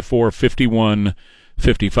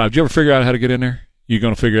 210-654-5155. Did you ever figure out how to get in there? You're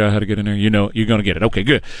going to figure out how to get in there? You know, you're going to get it. Okay,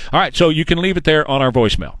 good. All right, so you can leave it there on our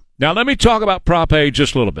voicemail. Now, let me talk about Prop A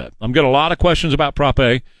just a little bit. I'm getting a lot of questions about Prop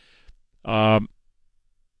A. I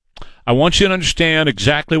want you to understand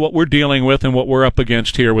exactly what we're dealing with and what we're up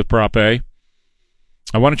against here with Prop A.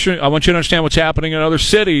 I want you to understand what's happening in other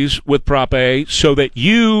cities with Prop A so that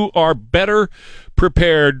you are better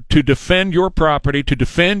prepared to defend your property, to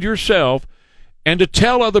defend yourself, and to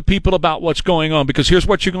tell other people about what's going on. Because here's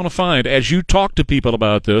what you're going to find as you talk to people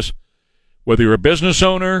about this, whether you're a business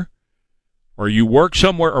owner or you work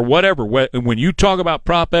somewhere or whatever, when you talk about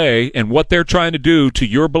Prop A and what they're trying to do to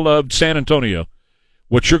your beloved San Antonio,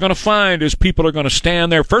 what you're going to find is people are going to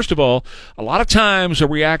stand there. First of all, a lot of times the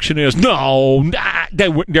reaction is, no,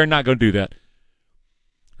 they're not going to do that.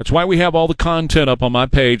 That's why we have all the content up on my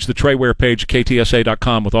page, the Trey Ware page,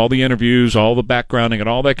 ktsa.com, with all the interviews, all the backgrounding, and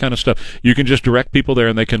all that kind of stuff. You can just direct people there,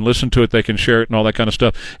 and they can listen to it, they can share it, and all that kind of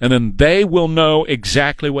stuff. And then they will know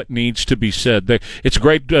exactly what needs to be said. It's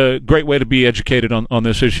a great way to be educated on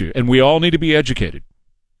this issue, and we all need to be educated.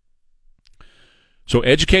 So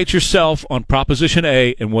educate yourself on Proposition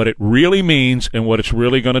A and what it really means and what it's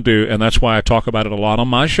really going to do, and that's why I talk about it a lot on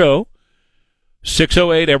my show.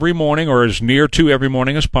 6:08 every morning, or as near to every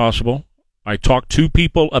morning as possible. I talk to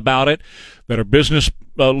people about it that are business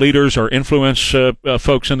leaders or influence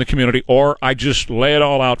folks in the community, or I just lay it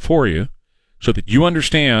all out for you so that you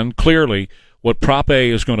understand clearly what Prop A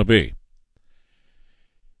is going to be.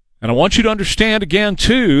 And I want you to understand again,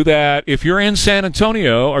 too, that if you're in San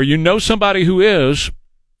Antonio or you know somebody who is,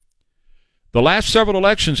 the last several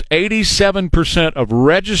elections, 87% of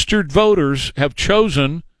registered voters have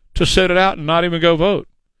chosen to sit it out and not even go vote.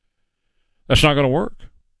 That's not going to work.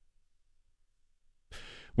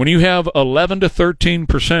 When you have 11 to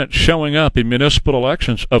 13% showing up in municipal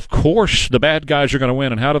elections, of course the bad guys are going to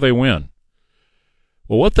win. And how do they win?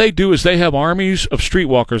 Well, what they do is they have armies of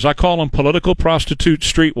streetwalkers. I call them political prostitute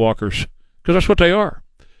streetwalkers because that's what they are.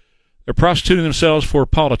 They're prostituting themselves for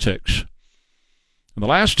politics. And the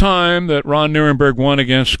last time that Ron Nirenberg won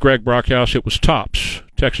against Greg Brockhouse, it was TOPS,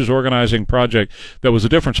 Texas Organizing Project, that was the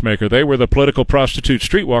difference maker. They were the political prostitute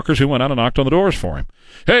streetwalkers who went out and knocked on the doors for him.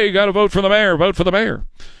 Hey, you got to vote for the mayor, vote for the mayor.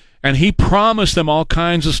 And he promised them all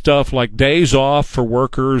kinds of stuff like days off for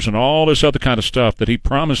workers and all this other kind of stuff that he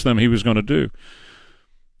promised them he was going to do.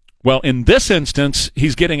 Well, in this instance,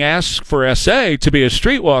 he's getting asked for SA to be as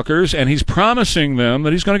streetwalkers, and he's promising them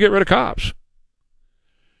that he's going to get rid of cops.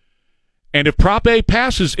 And if Prop A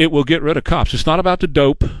passes, it will get rid of cops. It's not about the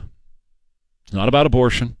dope. It's not about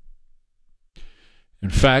abortion. In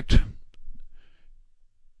fact,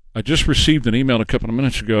 I just received an email a couple of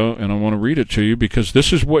minutes ago, and I want to read it to you because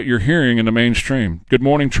this is what you're hearing in the mainstream. Good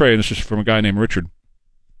morning, Trey. This is from a guy named Richard.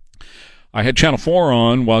 I had Channel 4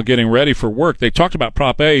 on while getting ready for work. They talked about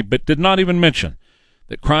Prop A, but did not even mention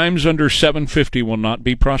that crimes under 750 will not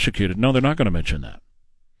be prosecuted. No, they're not going to mention that.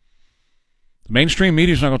 The mainstream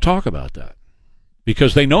media is not going to talk about that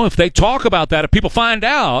because they know if they talk about that, if people find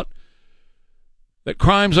out that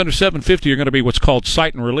crimes under 750 are going to be what's called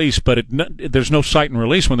cite and release, but there's no cite and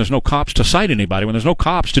release when there's no cops to cite anybody. When there's no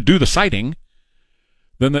cops to do the citing,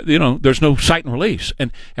 then there's no cite and release.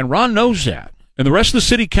 And Ron knows that. And the rest of the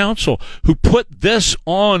city council who put it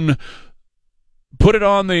on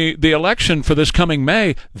the election for this coming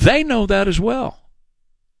May, they know that as well.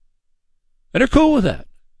 And they're cool with that.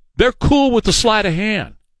 They're cool with the sleight of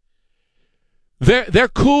hand. They're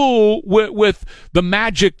cool with the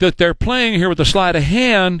magic that they're playing here with the sleight of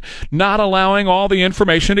hand, not allowing all the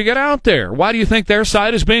information to get out there. Why do you think their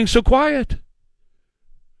side is being so quiet?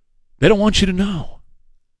 They don't want you to know.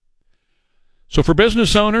 So for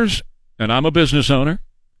business owners, and I'm a business owner,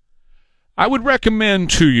 I would recommend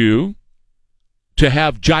to you to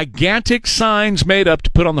have gigantic signs made up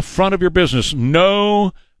to put on the front of your business.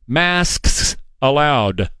 No masks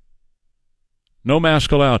allowed. No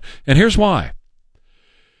mask allowed. And here's why.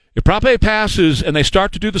 If Prop A passes and they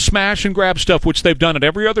start to do the smash and grab stuff, which they've done at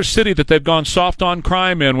every other city that they've gone soft on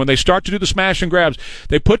crime in, when they start to do the smash and grabs,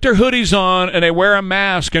 they put their hoodies on and they wear a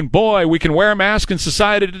mask. And boy, we can wear a mask in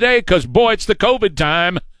society today because, boy, it's the COVID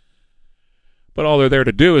time. But all they're there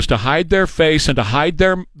to do is to hide their face and to hide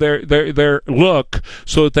their look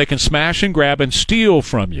so that they can smash and grab and steal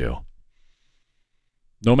from you.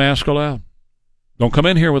 No mask allowed. Don't come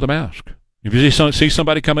in here with a mask. If you see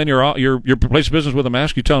somebody come in your place of business with a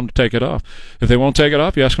mask, you tell them to take it off. If they won't take it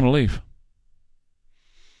off, you ask them to leave.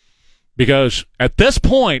 Because at this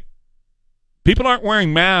point, people aren't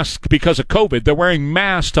wearing masks because of COVID. They're wearing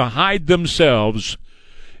masks to hide themselves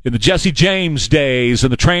in the Jesse James days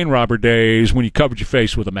and the train robber days when you covered your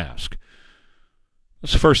face with a mask.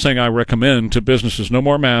 That's the first thing I recommend to businesses. No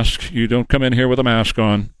more masks. You don't come in here with a mask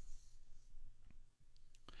on.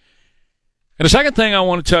 And the second thing I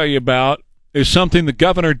want to tell you about is something the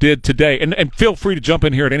governor did today. And feel free to jump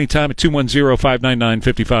in here at any time at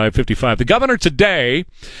 210-599-5555. The governor today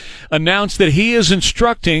announced that he is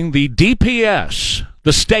instructing the DPS,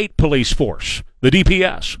 the state police force, the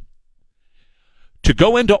DPS, to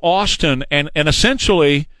go into Austin and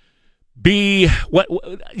essentially be what,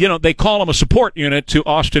 they call them a support unit to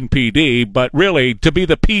Austin PD, but really to be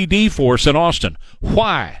the PD force in Austin.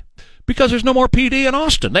 Why? Because there's no more PD in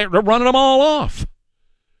Austin. They're running them all off.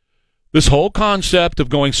 This whole concept of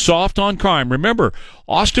going soft on crime. Remember,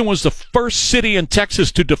 Austin was the first city in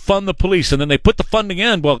Texas to defund the police, and then they put the funding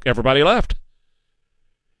in. Well, everybody left.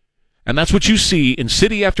 And that's what you see in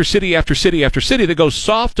city after city after city after city that goes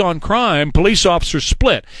soft on crime. Police officers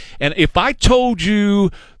split. And if I told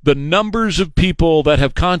you the numbers of people that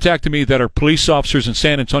have contacted me that are police officers in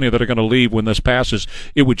San Antonio that are going to leave when this passes,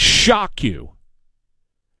 it would shock you.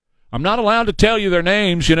 I'm not allowed to tell you their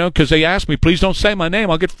names, because they ask me, please don't say my name,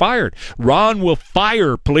 I'll get fired. Ron will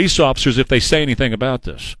fire police officers if they say anything about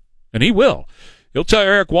this. And he will. He'll tell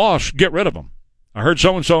Eric Walsh, get rid of them. I heard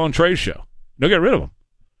so-and-so on Trey's show. No, get rid of them.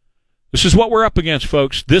 This is what we're up against,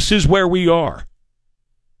 folks. This is where we are.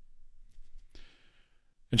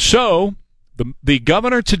 And so, the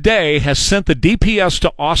governor today has sent the DPS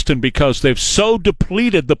to Austin because they've so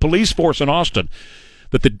depleted the police force in Austin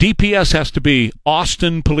that the DPS has to be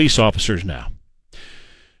Austin police officers now.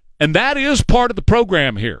 And that is part of the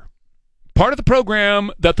program here. Part of the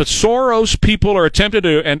program that the Soros people are attempting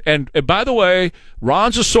to do, and by the way,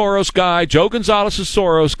 Ron's a Soros guy, Joe Gonzalez is a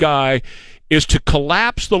Soros guy, is to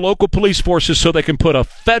collapse the local police forces so they can put a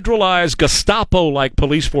federalized Gestapo-like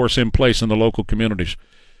police force in place in the local communities.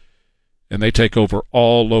 And they take over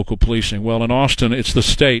all local policing. Well, in Austin, it's the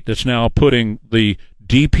state that's now putting the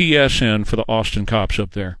DPS in for the Austin cops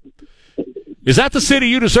up there. Is that the city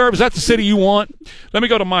you deserve? Is that the city you want? Let me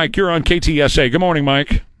go to Mike. You're on KTSA. Good morning,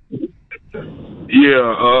 Mike. Yeah,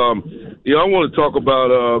 I want to talk about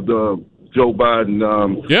the Joe Biden.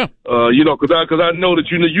 Yeah. Because I know that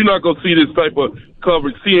you're not going to see this type of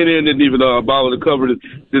coverage. CNN didn't even bother to cover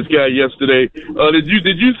this guy yesterday.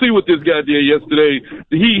 Did you see what this guy did yesterday?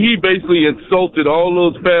 He basically insulted all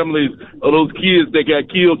those families of those kids that got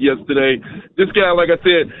killed yesterday. This guy, like I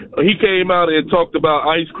said, he came out and talked about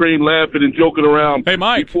ice cream, laughing and joking around. Hey,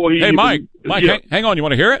 Mike. Mike, yeah. hang on. You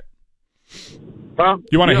want to hear it? Huh?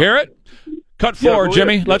 You want to hear it? Cut forward,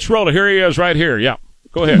 Jimmy. Ahead. Let's roll it. Here he is right here. Yeah.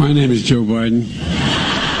 Go ahead. My name is Joe Biden.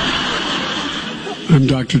 I'm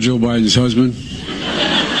Dr. Joe Biden's husband.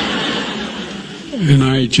 And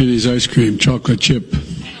I ate Jenny's ice cream, chocolate chip.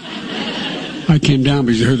 I came down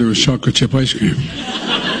because I heard there was chocolate chip ice cream.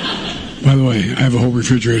 By the way, I have a whole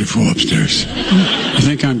refrigerator full upstairs. You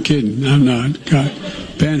think I'm kidding? I'm not. God.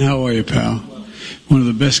 Ben, how are you, pal? One of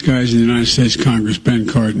the best guys in the United States Congress, Ben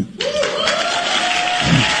Cardin.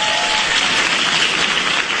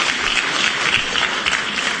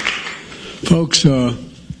 Folks,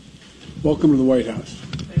 welcome to the White House.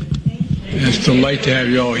 It's a delight to have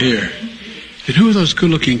you all here. And who are those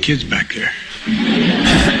good-looking kids back there?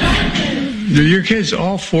 Are your kids,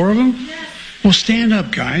 all four of them? Well, stand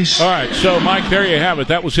up, guys. All right, so, Mike, there you have it.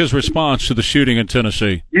 That was his response to the shooting in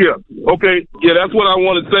Tennessee. Yeah, okay. Yeah, that's what I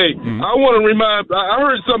want to say. Mm-hmm. I want to I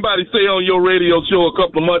heard somebody say on your radio show a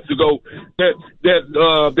couple of months ago that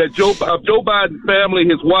Joe Biden's family,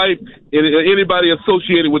 his wife, and anybody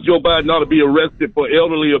associated with Joe Biden ought to be arrested for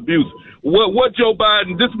elderly abuse. What Joe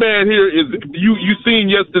Biden, this man here is, you seen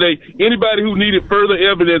yesterday, anybody who needed further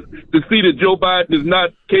evidence to see that Joe Biden is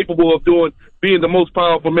not capable of being the most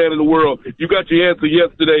powerful man in the world. You got your answer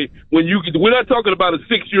yesterday. We're not talking about a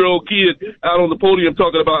 6-year-old kid out on the podium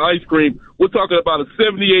talking about ice cream. We're talking about a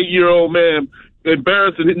 78-year-old man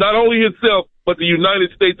embarrassing not only himself, but the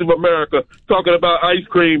United States of America, talking about ice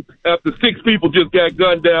cream after 6 people just got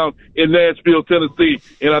gunned down in Nashville, Tennessee.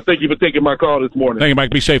 And I thank you for taking my call this morning. Thank you,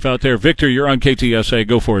 Mike. Be safe out there. Victor, you're on KTSA.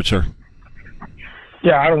 Go for it, sir.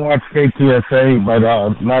 Yeah, I don't watch KTSA, but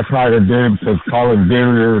last night I did because Colin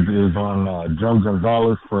Barrier is on Joe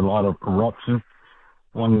Gonzalez for a lot of corruption.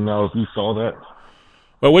 Want to know if you saw that?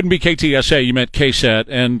 Well, it wouldn't be KTSA. You meant KSAT.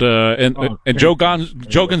 And Joe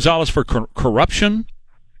Gonzalez for corruption?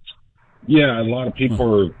 Yeah, a lot of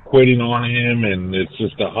people are quitting on him, and it's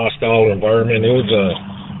just a hostile environment. It was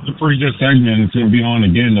a pretty good segment. It's going to be on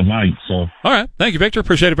again tonight. So, all right. Thank you, Victor.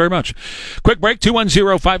 Appreciate it very much. Quick break,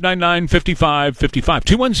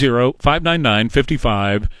 210-599-5555.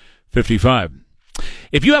 210-599-5555.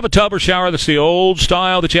 If you have a tub or shower that's the old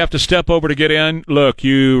style that you have to step over to get in, look,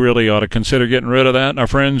 you really ought to consider getting rid of that. And our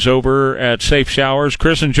friends over at Safe Showers,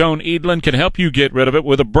 Chris and Joan Edlin, can help you get rid of it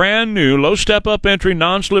with a brand new low step-up entry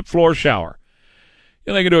non-slip floor shower.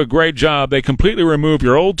 And they can do a great job. They completely remove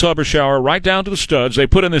your old tub or shower right down to the studs. They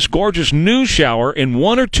put in this gorgeous new shower in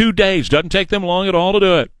 1 or 2 days. Doesn't take them long at all to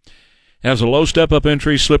do it. It has a low step-up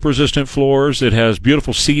entry, slip-resistant floors. It has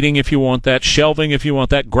beautiful seating if you want that, shelving if you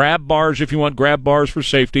want that, grab bars if you want grab bars for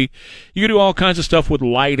safety. You can do all kinds of stuff with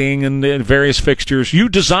lighting and various fixtures. You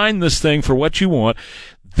design this thing for what you want.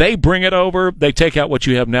 They bring it over. They take out what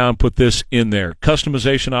you have now and put this in there.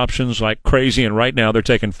 Customization options like crazy, and right now they're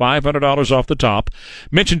taking $500 off the top.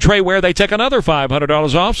 Mention Trey Ware, they take another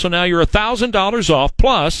 $500 off, so now you're $1,000 off,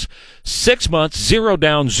 plus 6 months, 0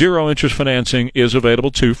 down, 0 interest financing is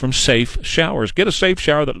available too from Safe Showers. Get a Safe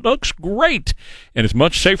Shower that looks great, and it's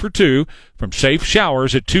much safer too, from Safe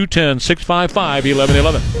Showers at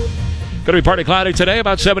 210-655-1111. Going to be partly cloudy today,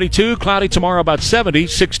 about 72. Cloudy tomorrow, about 70.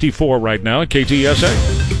 64 right now at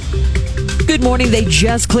KTSA. Good morning. They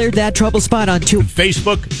just cleared that trouble spot on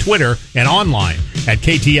Facebook, Twitter, and online at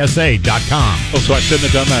KTSA.com. Oh, so I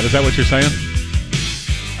shouldn't have done that. Is that what you're saying?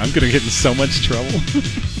 I'm going to get in so much trouble.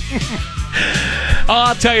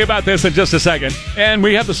 I'll tell you about this in just a second. And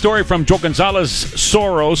we have the story from Joe Gonzalez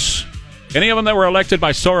Soros. Any of them that were elected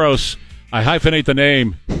by Soros, I hyphenate the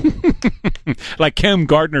name. Like Kim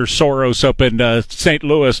Gardner Soros up in St.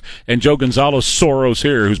 Louis and Joe Gonzalez Soros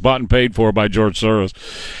here, who's bought and paid for by George Soros.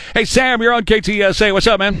 Hey, Sam, you're on KTSA. What's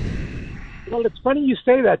up, man? Well, it's funny you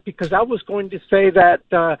say that because I was going to say that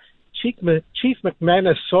Chief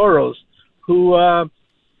McManus Soros, who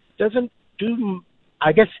doesn't do,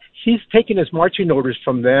 I guess he's taking his marching orders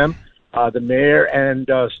from them, the mayor and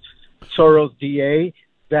Soros DA,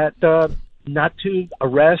 that not to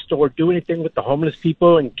arrest or do anything with the homeless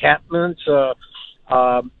people, encampments.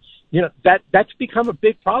 That's become a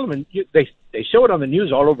big problem, and they show it on the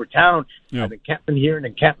news all over town. Yeah. An encampment here, an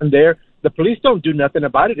encampment there. The police don't do nothing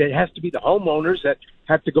about it. It has to be the homeowners that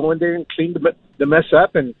have to go in there and clean the mess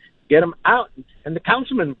up and get them out, and the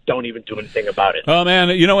councilmen don't even do anything about it. Oh, man,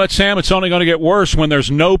 you know what, Sam? It's only going to get worse when there's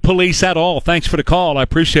no police at all. Thanks for the call. I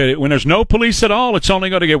appreciate it. When there's no police at all, it's only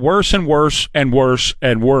going to get worse and worse and worse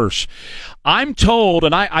and worse. I'm told,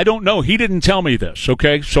 and I don't know, he didn't tell me this,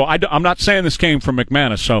 okay? So I'm not saying this came from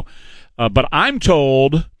McManus, so, but I'm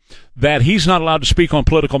told that he's not allowed to speak on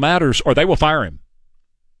political matters or they will fire him.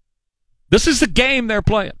 This is the game they're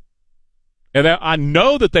playing. And I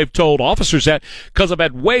know that they've told officers that because I've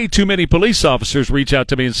had way too many police officers reach out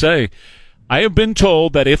to me and say, I have been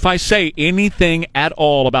told that if I say anything at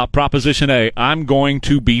all about Proposition A, I'm going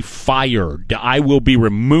to be fired. I will be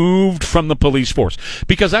removed from the police force.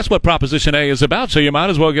 Because that's what Proposition A is about, so you might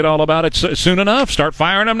as well get all about it soon enough. Start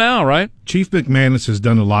firing them now, right? Chief McManus has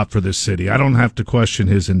done a lot for this city. I don't have to question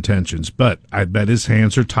his intentions, but I bet his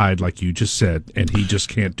hands are tied, like you just said, and he just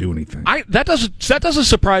can't do anything. That doesn't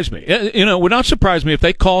surprise me. You know, it would not surprise me if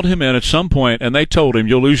they called him in at some point and they told him,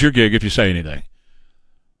 you'll lose your gig if you say anything.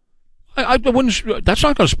 I wouldn't. That's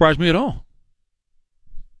not going to surprise me at all.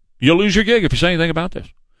 You'll lose your gig if you say anything about this.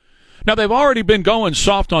 Now, they've already been going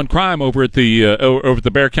soft on crime over at the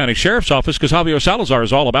Bexar County Sheriff's Office because Javier Salazar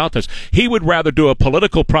is all about this. He would rather do a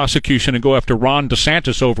political prosecution and go after Ron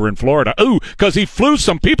DeSantis over in Florida. Ooh, because he flew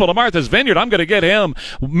some people to Martha's Vineyard. I'm going to get him.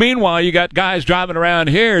 Meanwhile, you got guys driving around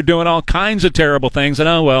here doing all kinds of terrible things. And,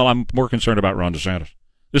 oh, well, I'm more concerned about Ron DeSantis.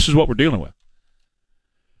 This is what we're dealing with.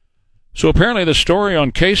 So apparently the story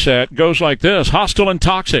on KSAT goes like this. Hostile and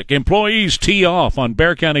toxic. Employees tee off on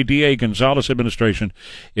Bexar County DA Gonzalez administration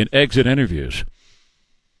in exit interviews.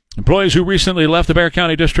 Employees who recently left the Bexar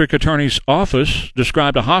County District Attorney's office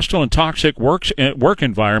described a hostile and toxic work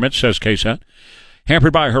environment, says KSAT,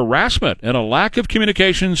 hampered by harassment and a lack of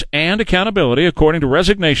communications and accountability, according to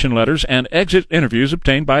resignation letters and exit interviews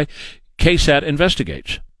obtained by KSAT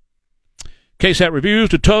Investigates. KSAT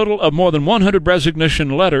reviews a total of more than 100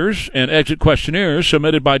 resignation letters and exit questionnaires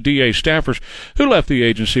submitted by DA staffers who left the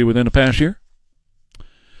agency within the past year.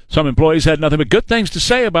 Some employees had nothing but good things to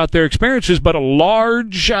say about their experiences, but a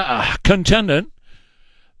large contingent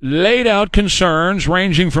laid out concerns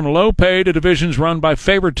ranging from low pay to divisions run by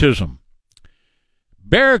favoritism.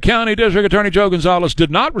 Bexar County District Attorney Joe Gonzalez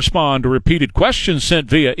did not respond to repeated questions sent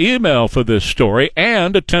via email for this story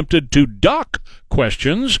and attempted to duck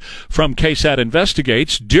questions from KSAT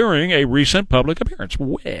Investigates during a recent public appearance.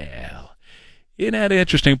 Well, isn't that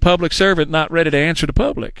interesting? Public servant not ready to answer the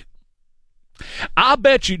public. I'll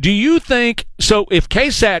bet you, do you think, so if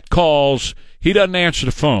KSAT calls, he doesn't answer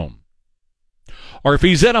the phone. Or if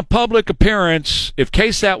he's in a public appearance, if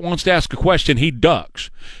KSAT wants to ask a question, he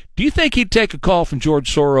ducks. Do you think he'd take a call from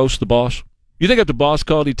George Soros, the boss? You think if the boss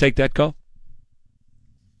called, he'd take that call?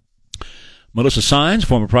 Melissa Sines,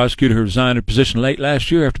 former prosecutor who resigned her position late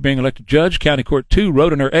last year after being elected judge, County Court 2,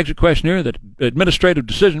 wrote in her exit questionnaire that administrative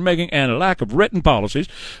decision-making and a lack of written policies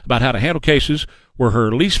about how to handle cases were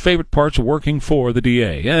her least favorite parts of working for the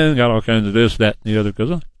DA. And got all kinds of this, that, and the other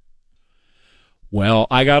goes on. Well,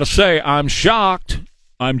 I got to say, I'm shocked.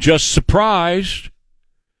 I'm just surprised.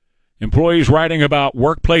 Employees writing about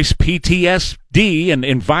workplace PTSD and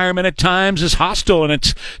environment at times is hostile and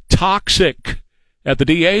it's toxic at the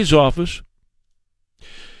DA's office.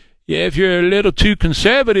 Yeah, if you're a little too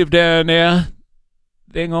conservative down there,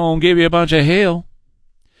 they're going to give you a bunch of hell.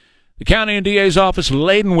 The county and DA's office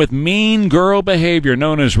laden with mean girl behavior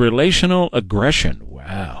known as relational aggression.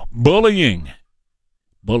 Wow. Bullying.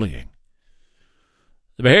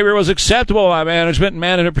 The behavior was acceptable by management, and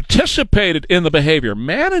management participated in the behavior.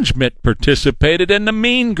 Management participated in the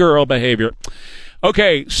mean girl behavior.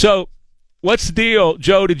 Okay, so what's the deal,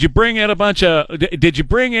 Joe? Did you bring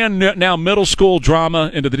in now middle school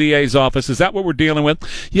drama into the DA's office? Is that what we're dealing with?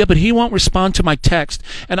 Yeah, but he won't respond to my text,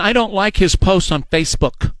 and I don't like his posts on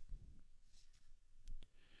Facebook.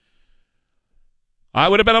 I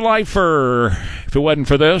would have been a lifer if it wasn't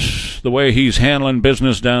for this, the way he's handling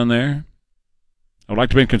business down there. I would like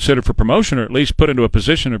to be considered for promotion or at least put into a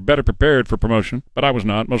position or better prepared for promotion, but I was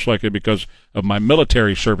not, most likely because of my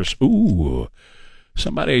military service. Ooh,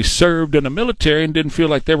 somebody served in the military and didn't feel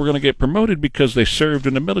like they were going to get promoted because they served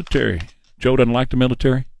in the military. Joe doesn't like the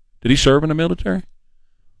military. Did he serve in the military?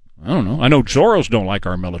 I don't know. I know Soros don't like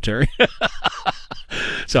our military.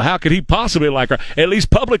 So how could he possibly like our... At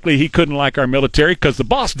least publicly he couldn't like our military because the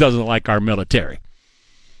boss doesn't like our military.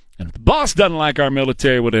 And if the boss doesn't like our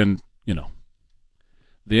military, well then,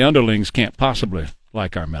 the underlings can't possibly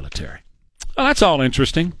like our military. Well, that's all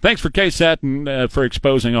interesting. Thanks for KSAT and for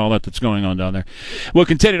exposing all that's going on down there. We'll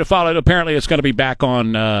continue to follow it. Apparently, it's going to be back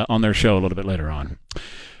on their show a little bit later on.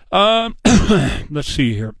 Let's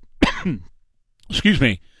see here. Excuse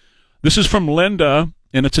me. This is from Linda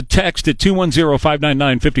and it's a text at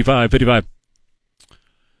 210-599-5555.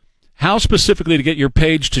 How specifically to get your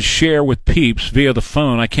page to share with peeps via the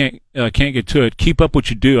phone? I can't get to it. Keep up what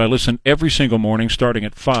you do. I listen every single morning starting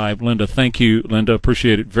at 5. Linda, thank you. Linda,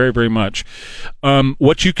 appreciate it very, very much.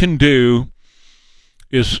 What you can do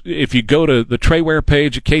is if you go to the Trey Ware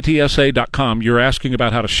page at ktsa.com, you're asking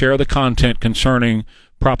about how to share the content concerning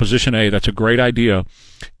Proposition A. That's a great idea.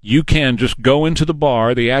 You can just go into the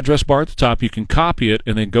bar, the address bar at the top. You can copy it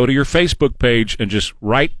and then go to your Facebook page and just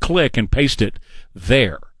right-click and paste it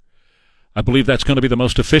there. I believe that's going to be the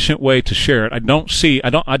most efficient way to share it. I'm not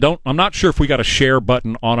sure if we got a share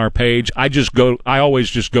button on our page. I always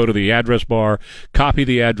just go to the address bar, copy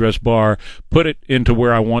the address bar, put it into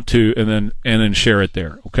where I want to, and then share it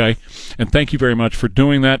there. Okay? And thank you very much for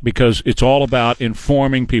doing that, because it's all about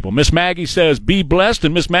informing people. Miss Maggie says, be blessed.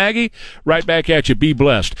 And Miss Maggie, right back at you, be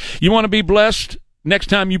blessed. You want to be blessed next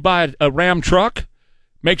time you buy a Ram truck?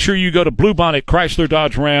 Make sure you go to Bluebonnet Chrysler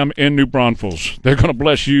Dodge Ram in New Braunfels. They're going to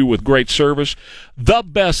bless you with great service, the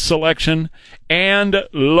best selection, and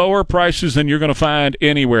lower prices than you're going to find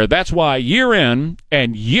anywhere. That's why year in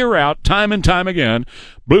and year out, time and time again,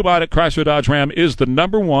 Bluebonnet Chrysler Dodge Ram is the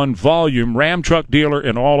 #1 volume Ram truck dealer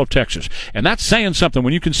in all of Texas. And that's saying something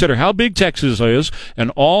when you consider how big Texas is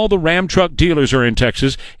and all the Ram truck dealers are in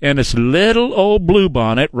Texas, and it's little old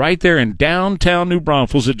Bluebonnet right there in downtown New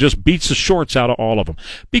Braunfels that just beats the shorts out of all of them,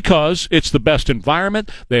 because it's the best environment,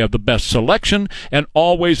 they have the best selection, and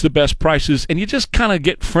always the best prices, and you just kind of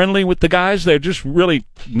get friendly with the guys. They're just really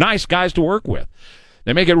nice guys to work with.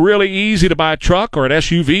 They make it really easy to buy a truck or an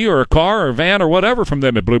SUV or a car or a van or whatever from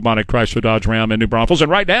them at Bluebonnet Chrysler Dodge Ram in New Braunfels. And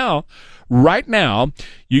right now,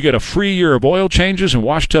 you get a free year of oil changes and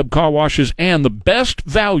wash tub car washes and the best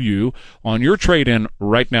value on your trade-in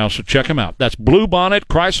right now. So check them out. That's Bluebonnet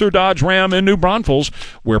Chrysler Dodge Ram in New Braunfels,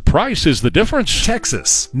 where price is the difference.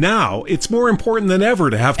 Texas. Now it's more important than ever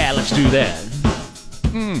to have... Yeah, let's do that.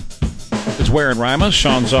 It's Ware and Rima.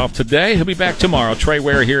 Sean's off today. He'll be back tomorrow. Trey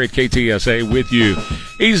Ware here at KTSA with you.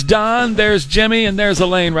 He's Don. There's Jimmy. And there's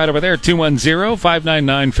Elaine right over there.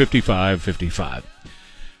 210-599-5555.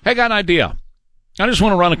 Hey, got an idea. I just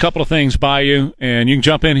want to run a couple of things by you. And you can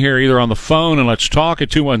jump in here either on the phone and let's talk at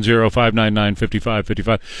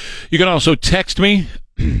 210-599-5555. You can also text me.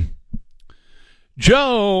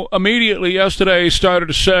 Joe immediately yesterday started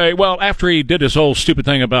to say, well, after he did this whole stupid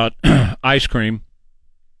thing about ice cream,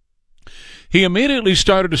 he immediately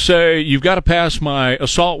started to say, you've got to pass my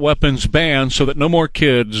assault weapons ban so that no more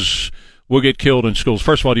kids will get killed in schools.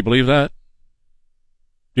 First of all, do you believe that?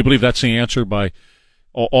 Do you believe that's the answer by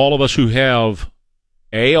all of us who have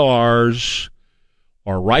ARs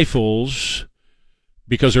or rifles?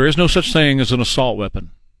 Because there is no such thing as an assault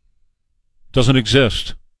weapon. It doesn't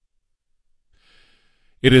exist.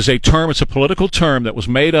 It is a term, it's a political term that was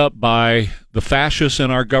made up by the fascists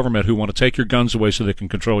in our government who want to take your guns away so they can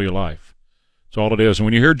control your life. That's all it is. And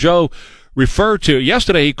when you hear Joe refer to,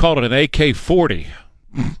 yesterday he called it an AK-40.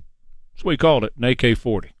 That's what he called it, an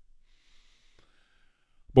AK-40.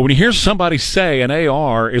 But when you hear somebody say an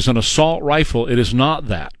AR is an assault rifle, it is not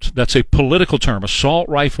that. That's a political term. Assault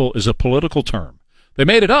rifle is a political term. They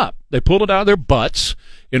made it up. They pulled it out of their butts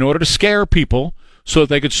in order to scare people so that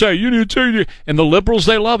they could say, you need to. And the liberals,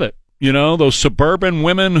 they love it. You know, those suburban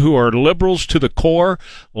women who are liberals to the core,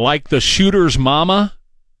 like the shooter's mama,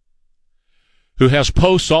 who has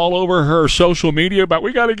posts all over her social media about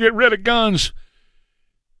we got to get rid of guns.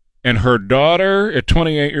 And her daughter, at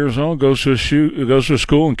 28 years old, goes to a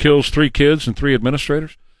school and kills 3 kids and 3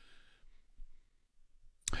 administrators.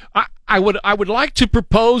 I would like to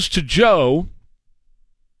propose to Joe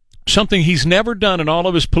something he's never done in all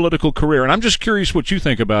of his political career, and I'm just curious what you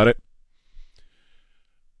think about it.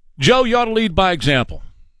 Joe, you ought to lead by example.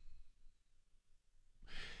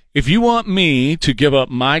 If you want me to give up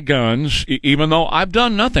my guns, even though I've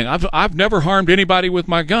done nothing, I've never harmed anybody with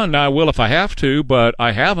my gun. Now, I will if I have to, but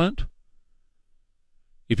I haven't.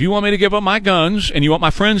 If you want me to give up my guns, and you want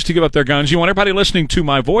my friends to give up their guns, you want everybody listening to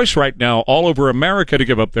my voice right now all over America to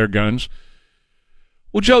give up their guns,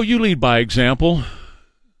 well, Joe, you lead by example.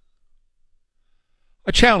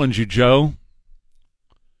 I challenge you, Joe.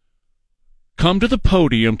 Come to the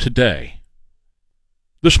podium today.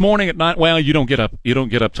 This morning at 9, well, you don't get up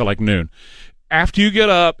till like noon. After you get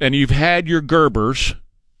up and you've had your Gerbers,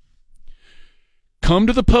 come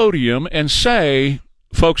to the podium and say,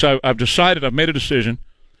 folks, I've decided, I've made a decision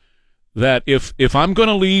that if I'm going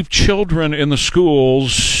to leave children in the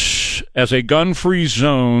schools as a gun-free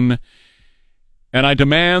zone, and I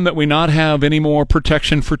demand that we not have any more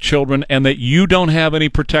protection for children and that you don't have any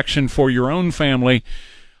protection for your own family,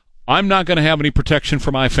 I'm not going to have any protection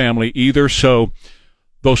for my family either, so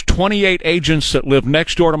Those 28 agents that live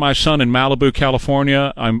next door to my son in Malibu,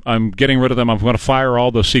 California, I'm getting rid of them. I'm going to fire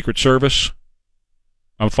all the Secret Service.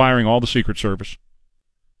 I'm firing all the Secret Service.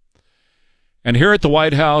 And here at the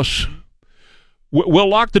White House, we'll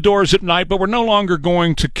lock the doors at night, but we're no longer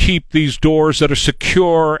going to keep these doors that are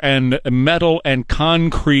secure and metal and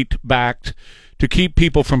concrete backed to keep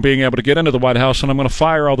people from being able to get into the White House. And I'm going to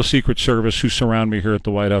fire all the Secret Service who surround me here at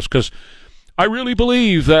the White House, because I really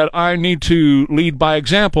believe that I need to lead by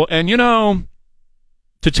example. And, you know,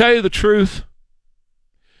 to tell you the truth,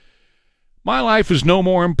 my life is no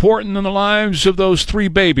more important than the lives of those 3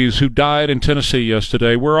 babies who died in Tennessee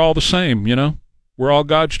yesterday. We're all the same, you know. We're all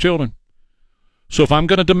God's children. So if I'm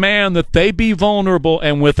going to demand that they be vulnerable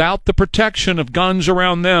and without the protection of guns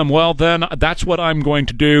around them, well, then that's what I'm going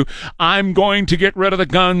to do. I'm going to get rid of the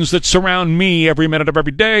guns that surround me every minute of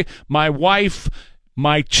every day. My wife,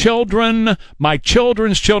 my children, my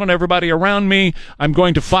children's children, everybody around me. I'm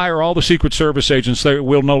going to fire all the Secret Service agents. They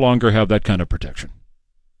will no longer have that kind of protection.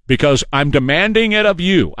 Because I'm demanding it of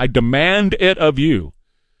you. I demand it of you.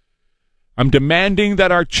 I'm demanding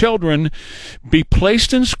that our children be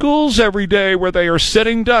placed in schools every day where they are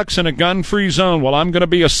sitting ducks in a gun-free zone. Well, I'm going to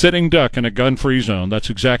be a sitting duck in a gun-free zone. That's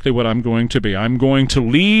exactly what I'm going to be. I'm going to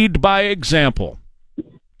lead by example.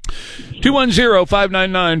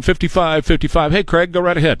 210-599-5555. Hey, Craig, go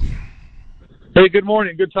right ahead. Hey, good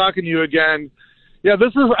morning. Good talking to you again. Yeah,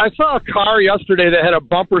 I saw a car yesterday that had a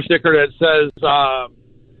bumper sticker that says,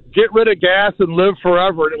 get rid of gas and live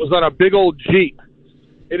forever, and it was on a big old Jeep.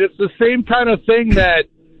 And it's the same kind of thing that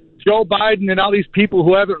Joe Biden and all these people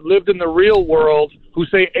who haven't lived in the real world who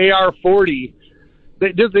say AR-40,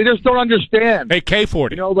 they just don't understand.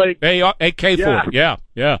 AK-40. You know, like AK-40. Yeah.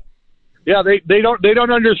 Yeah, they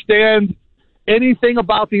don't understand anything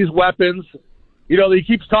about these weapons. You know, he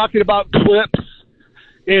keeps talking about clips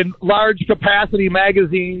in large capacity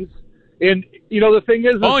magazines. And you know, the thing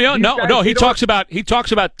is, he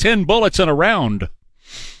talks about 10 bullets in a round.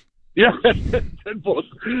 Yeah, 10 bullets.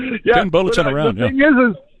 Yeah, 10 bullets in a round. The thing is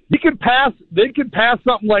they can pass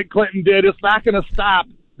something like Clinton did. It's not going to stop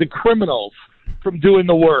the criminals from doing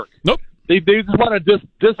the work. Nope. They just want to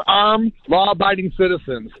disarm law-abiding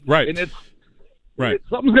citizens. Right. And something's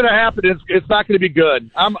something's going to happen. It's not going to be good.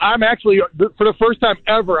 I'm actually, for the first time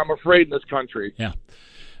ever, I'm afraid in this country. Yeah.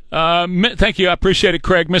 Thank you. I appreciate it,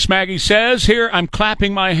 Craig. Miss Maggie says here, I'm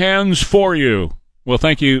clapping my hands for you. Well,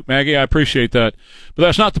 thank you, Maggie. I appreciate that. But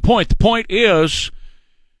that's not the point. The point is,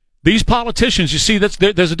 these politicians, you see,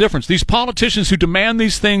 there's a difference. These politicians who demand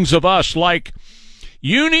these things of us, like,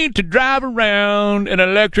 you need to drive around an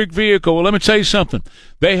electric vehicle. Well, let me tell you something.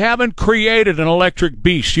 They haven't created an electric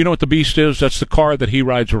beast. You know what the beast is? That's the car that he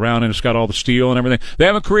rides around, and it's got all the steel and everything. They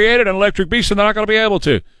haven't created an electric beast, and they're not going to be able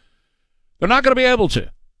to. They're not going to be able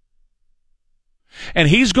to. And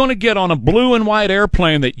he's going to get on a blue and white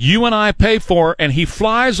airplane that you and I pay for, and he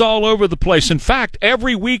flies all over the place. In fact,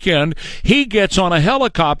 every weekend he gets on a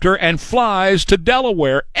helicopter and flies to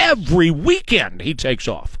Delaware. Every weekend he takes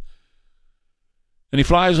off. And he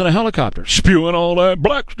flies in a helicopter, spewing all that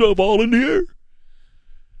black stuff all in the air.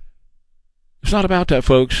 It's not about that,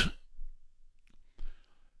 folks.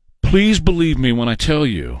 Please believe me when I tell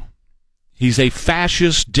you, he's a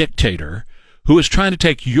fascist dictator who is trying to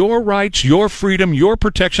take your rights, your freedom, your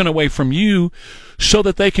protection away from you so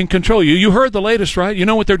that they can control you. You heard the latest, right? You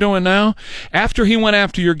know what they're doing now? After he went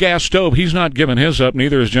after your gas stove, he's not giving his up,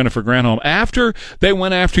 neither is Jennifer Granholm. After they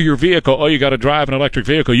went after your vehicle, you got to drive an electric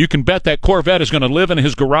vehicle, you can bet that Corvette is going to live in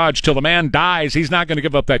his garage till the man dies. He's not going to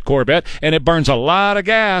give up that Corvette, and it burns a lot of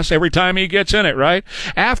gas every time he gets in it, right?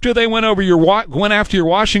 After they went after your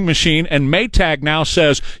washing machine, and Maytag now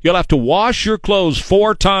says you'll have to wash your clothes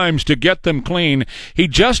 4 times to get them clean, he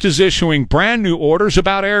just is issuing brand new orders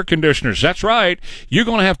about air conditioners. That's right. You're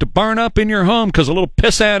going to have to burn up in your home because a little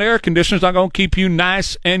pissant air conditioner is not going to keep you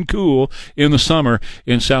nice and cool in the summer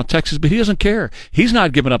in South Texas. But he doesn't care. He's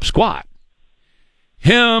not giving up squat.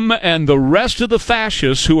 Him and the rest of the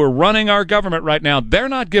fascists who are running our government right now, they're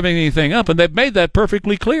not giving anything up, and they've made that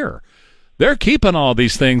perfectly clear. They're keeping all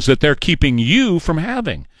these things that they're keeping you from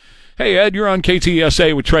having. Hey, Ed, you're on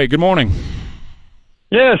KTSA with Trey. Good morning.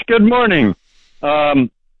 Yes, good morning.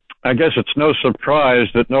 I guess it's no surprise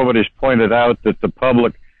that nobody's pointed out that the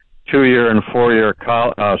public 2-year and 4-year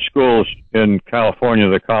schools in California,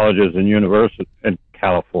 the colleges and universities in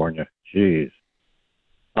California, in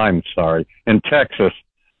Texas,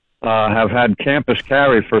 have had campus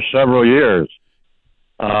carry for several years.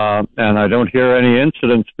 And I don't hear any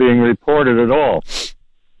incidents being reported at all.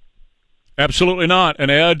 Absolutely not.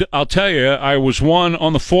 And Ed, I'll tell you, I was one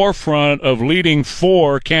on the forefront of leading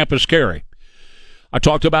for campus carry. I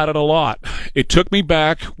talked about it a lot. It took me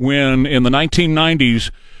back when, in the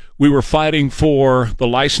 1990s, we were fighting for the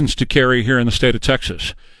license to carry here in the state of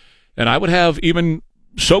Texas. And I would have even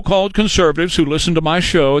so-called conservatives who listened to my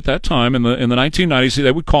show at that time in the 1990s,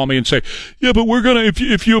 they would call me and say, yeah, but we're going to,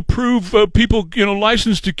 if you approve people,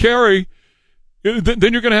 license to carry,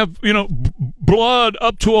 then you're going to have, blood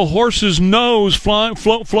up to a horse's nose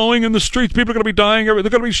flowing in the streets. People are going to be dying. They're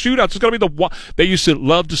going to be shootouts. It's going to be they used to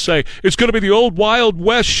love to say, it's going to be the old Wild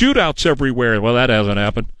West shootouts everywhere. Well, that hasn't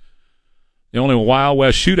happened. The only Wild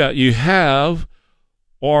West shootout you have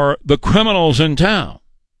are the criminals in town.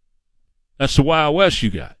 That's the Wild West you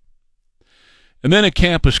got. And then at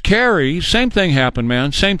Campus Carry, same thing happened,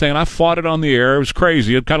 man. Same thing. And I fought it on the air. It was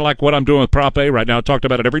crazy. It's kind of like what I'm doing with Prop A right now. I talked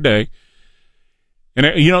about it every day. And,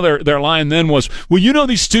 their line then was, well,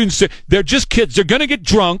 these students, they're just kids. They're going to get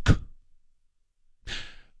drunk.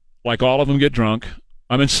 Like all of them get drunk.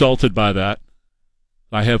 I'm insulted by that.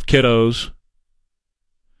 I have kiddos.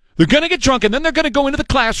 They're going to get drunk, and then they're going to go into the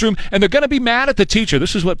classroom, and they're going to be mad at the teacher.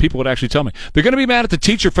 This is what people would actually tell me. They're going to be mad at the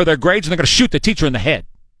teacher for their grades, and they're going to shoot the teacher in the head.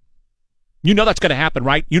 You know that's going to happen,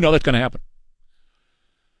 right? You know that's going to happen.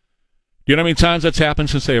 Do you know how many times that's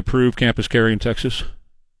happened since they approved Campus Carry in Texas?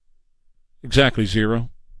 Exactly zero.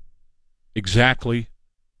 Exactly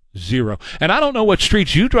zero. And I don't know what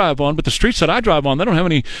streets you drive on, but the streets that I drive on, they don't have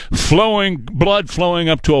any blood flowing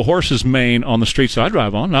up to a horse's mane on the streets that I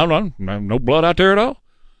drive on. No blood out there at all.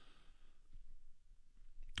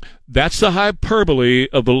 That's the hyperbole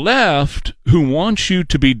of the left who wants you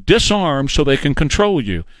to be disarmed so they can control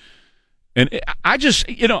you. And I just,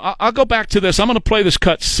 I'll go back to this. I'm going to play this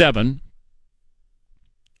cut 7.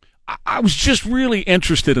 I was just really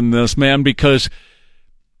interested in this, man, because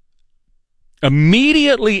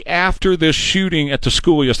immediately after this shooting at the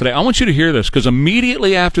school yesterday, I want you to hear this, because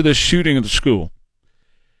immediately after this shooting at the school,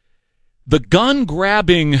 the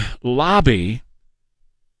gun-grabbing lobby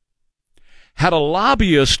had a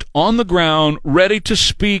lobbyist on the ground ready to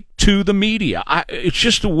speak to the media. It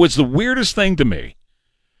just was the weirdest thing to me.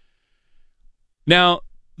 Now,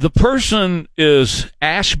 the person is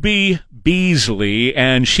Ashby Beasley,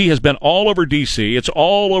 and she has been all over D.C. It's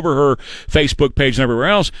all over her Facebook page and everywhere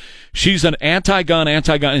else. She's an anti-gun,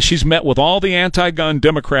 and she's met with all the anti-gun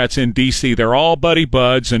Democrats in D.C. They're all buddy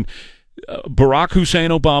buds, and Barack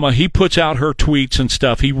Hussein Obama, he puts out her tweets and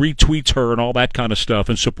stuff. He retweets her and all that kind of stuff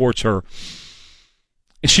and supports her.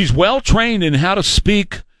 And she's well-trained in how to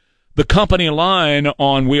speak the company line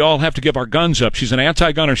on we all have to give our guns up. She's an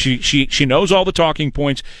anti-gunner. She knows all the talking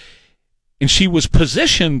points. And she was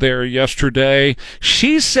positioned there yesterday,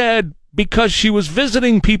 she said, because she was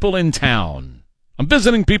visiting people in town. I'm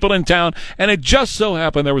visiting people in town, and it just so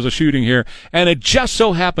happened there was a shooting here, and it just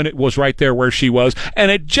so happened it was right there where she was,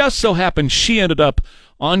 and it just so happened she ended up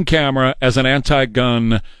on camera as an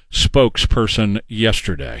anti-gun spokesperson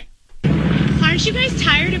yesterday. Aren't you guys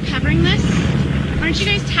tired of covering this? Aren't you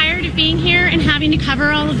guys tired of being here and having to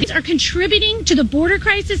cover all of these? Are contributing to the border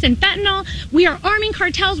crisis and fentanyl. We are arming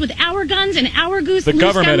cartels with our guns and our loose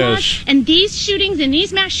gun laws. And these shootings and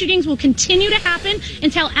these mass shootings will continue to happen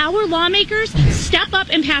until our lawmakers step up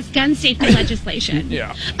and pass gun safety legislation.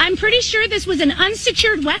 Yeah. I'm pretty sure this was an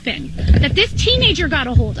unsecured weapon that this teenager got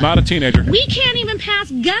a hold of. Not a teenager. We can't even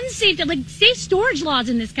pass gun safety, like safe storage laws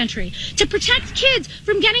in this country to protect kids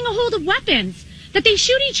from getting a hold of weapons that they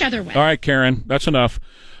shoot each other with. All right, Karen, that's enough.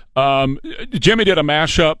 Jimmy did a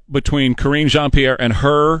mashup between Karine Jean-Pierre and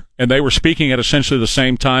her, and they were speaking at essentially the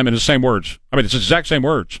same time in the same words. I mean, it's the exact same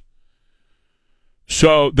words.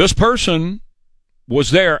 So this person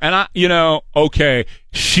was there, and okay,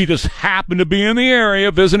 she just happened to be in the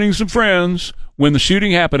area visiting some friends when the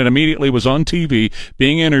shooting happened and immediately was on TV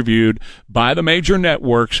being interviewed by the major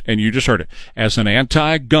networks, and you just heard it, as an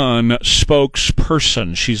anti-gun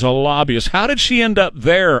spokesperson. She's a lobbyist. How did she end up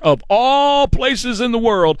there? Of all places in the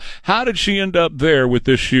world, how did she end up there with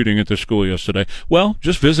this shooting at the school yesterday? Well,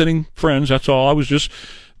 just visiting friends, that's all. I was just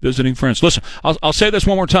visiting friends. Listen, I'll say this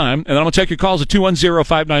one more time, and then I'm going to take your calls at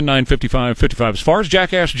 210-599-5555. As far as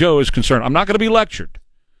Jackass Joe is concerned, I'm not going to be lectured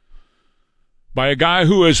by a guy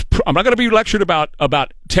who is, I'm not going to be lectured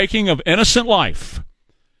about taking of innocent life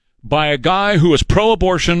by a guy who is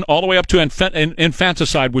pro-abortion all the way up to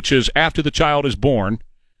infanticide, which is after the child is born,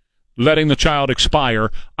 letting the child expire.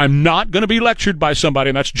 I'm not going to be lectured by somebody,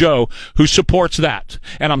 and that's Joe, who supports that.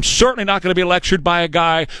 And I'm certainly not going to be lectured by a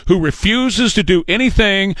guy who refuses to do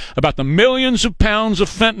anything about the millions of pounds of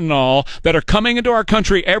fentanyl that are coming into our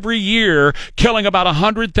country every year, killing about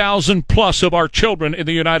 100,000 plus of our children in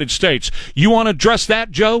the United States. You want to address that,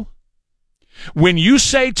 Joe? When you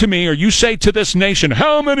say to me, or you say to this nation,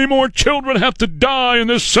 how many more children have to die in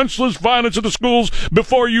this senseless violence in the schools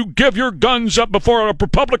before you give your guns up, before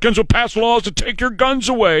Republicans will pass laws to take your guns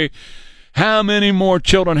away? How many more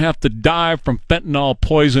children have to die from fentanyl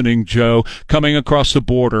poisoning, Joe, coming across the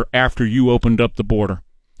border after you opened up the border?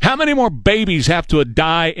 How many more babies have to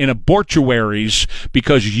die in abortuaries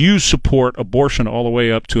because you support abortion all the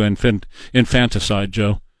way up to infanticide,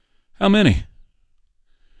 Joe? How many?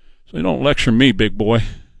 So you don't lecture me, big boy.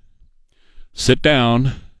 Sit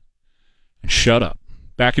down and shut up.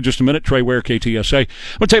 Back in just a minute. Trey Ware, KTSA. I'm going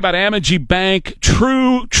to tell you about Amegy Bank.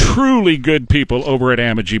 Truly good people over at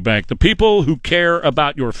Amegy Bank. The people who care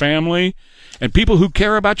about your family and people who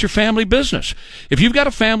care about your family business. If you've got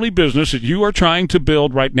a family business that you are trying to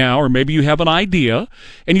build right now, or maybe you have an idea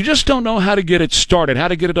and you just don't know how to get it started, how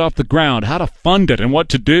to get it off the ground, how to fund it, and what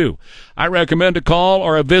to do, I recommend a call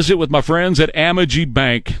or a visit with my friends at Amegy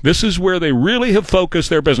Bank. This is where they really have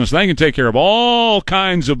focused their business. They can take care of all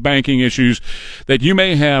kinds of banking issues that you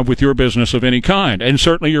may have with your business of any kind, and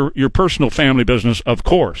certainly your personal family business, of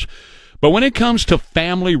course. But when it comes to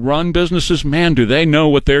family-run businesses, man, do they know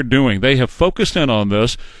what they're doing. They have focused in on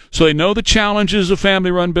this, so they know the challenges of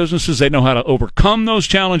family-run businesses. They know how to overcome those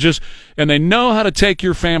challenges, and they know how to take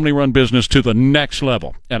your family-run business to the next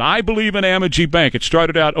level. And I believe in Amegy Bank. It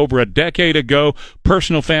started out over a decade ago,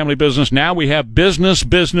 personal family business. Now we have business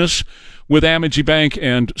with Amegy Bank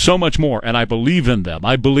and so much more, and I believe in them.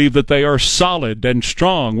 I believe that they are solid and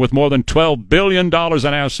strong with more than $12 billion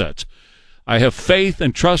in assets. I have faith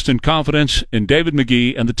and trust and confidence in David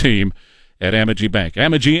McGee and the team at Amegy Bank.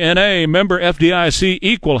 Amegy N.A., member FDIC,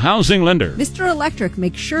 equal housing lender. Mr. Electric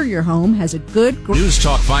makes sure your home has a good... News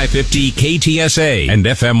Talk 550 KTSA and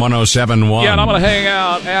FM 107.1. Yeah, and I'm going to hang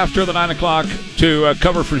out after the 9 o'clock to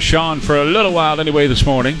cover for Sean for a little while anyway this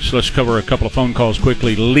morning. So let's cover a couple of phone calls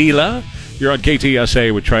quickly. Leela, you're on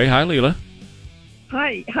KTSA with Trey. Hi, Leela.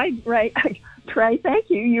 Hi, Ray. Trey, thank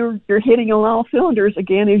you. You're hitting on all cylinders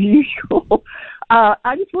again as usual.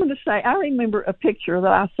 I just wanted to say I remember a picture that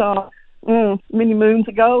I saw many moons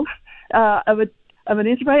ago of an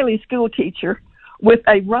Israeli school teacher with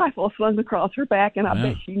a rifle slung across her back, and I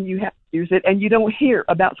bet she knew how to use it. And you don't hear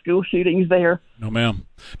about school shootings there. No, ma'am.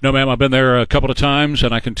 I've been there a couple of times,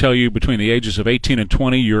 and I can tell you between the ages of 18 and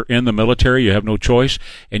 20, you're in the military. You have no choice,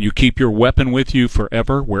 and you keep your weapon with you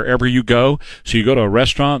forever, wherever you go. So you go to a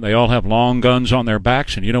restaurant, they all have long guns on their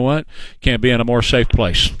backs, and you know what? Can't be in a more safe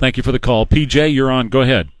place. Thank you for the call. PJ, you're on. Go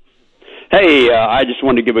ahead. Hey, I just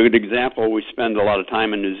wanted to give a good example. We spend a lot of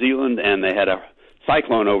time in New Zealand, and they had a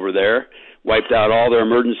cyclone over there. Wiped out all their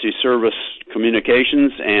emergency service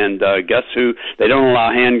communications, and guess who? They don't allow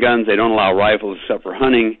handguns, they don't allow rifles except for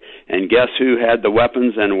hunting, and guess who had the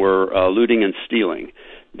weapons and were looting and stealing?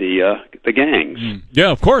 The gangs. Yeah,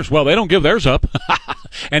 of course. Well, they don't give theirs up,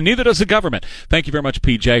 and neither does the government. Thank you very much,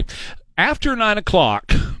 PJ. After 9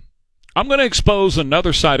 o'clock, I'm going to expose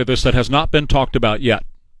another side of this that has not been talked about yet.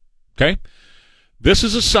 Okay? This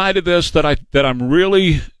is a side of this that I'm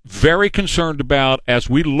really very concerned about as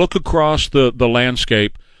we look across the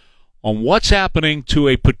landscape on what's happening to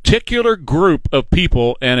a particular group of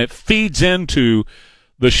people, and it feeds into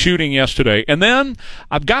the shooting yesterday. And then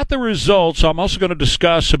I've got the results. I'm also going to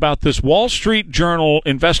discuss about this Wall Street Journal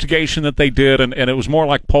investigation that they did, and it was more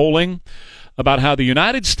like polling about how the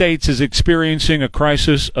United States is experiencing a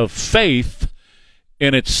crisis of faith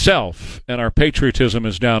in itself, and our patriotism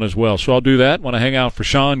is down as well. So I'll do that when I hang out for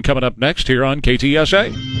Sean coming up next here on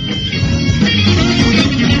KTSA.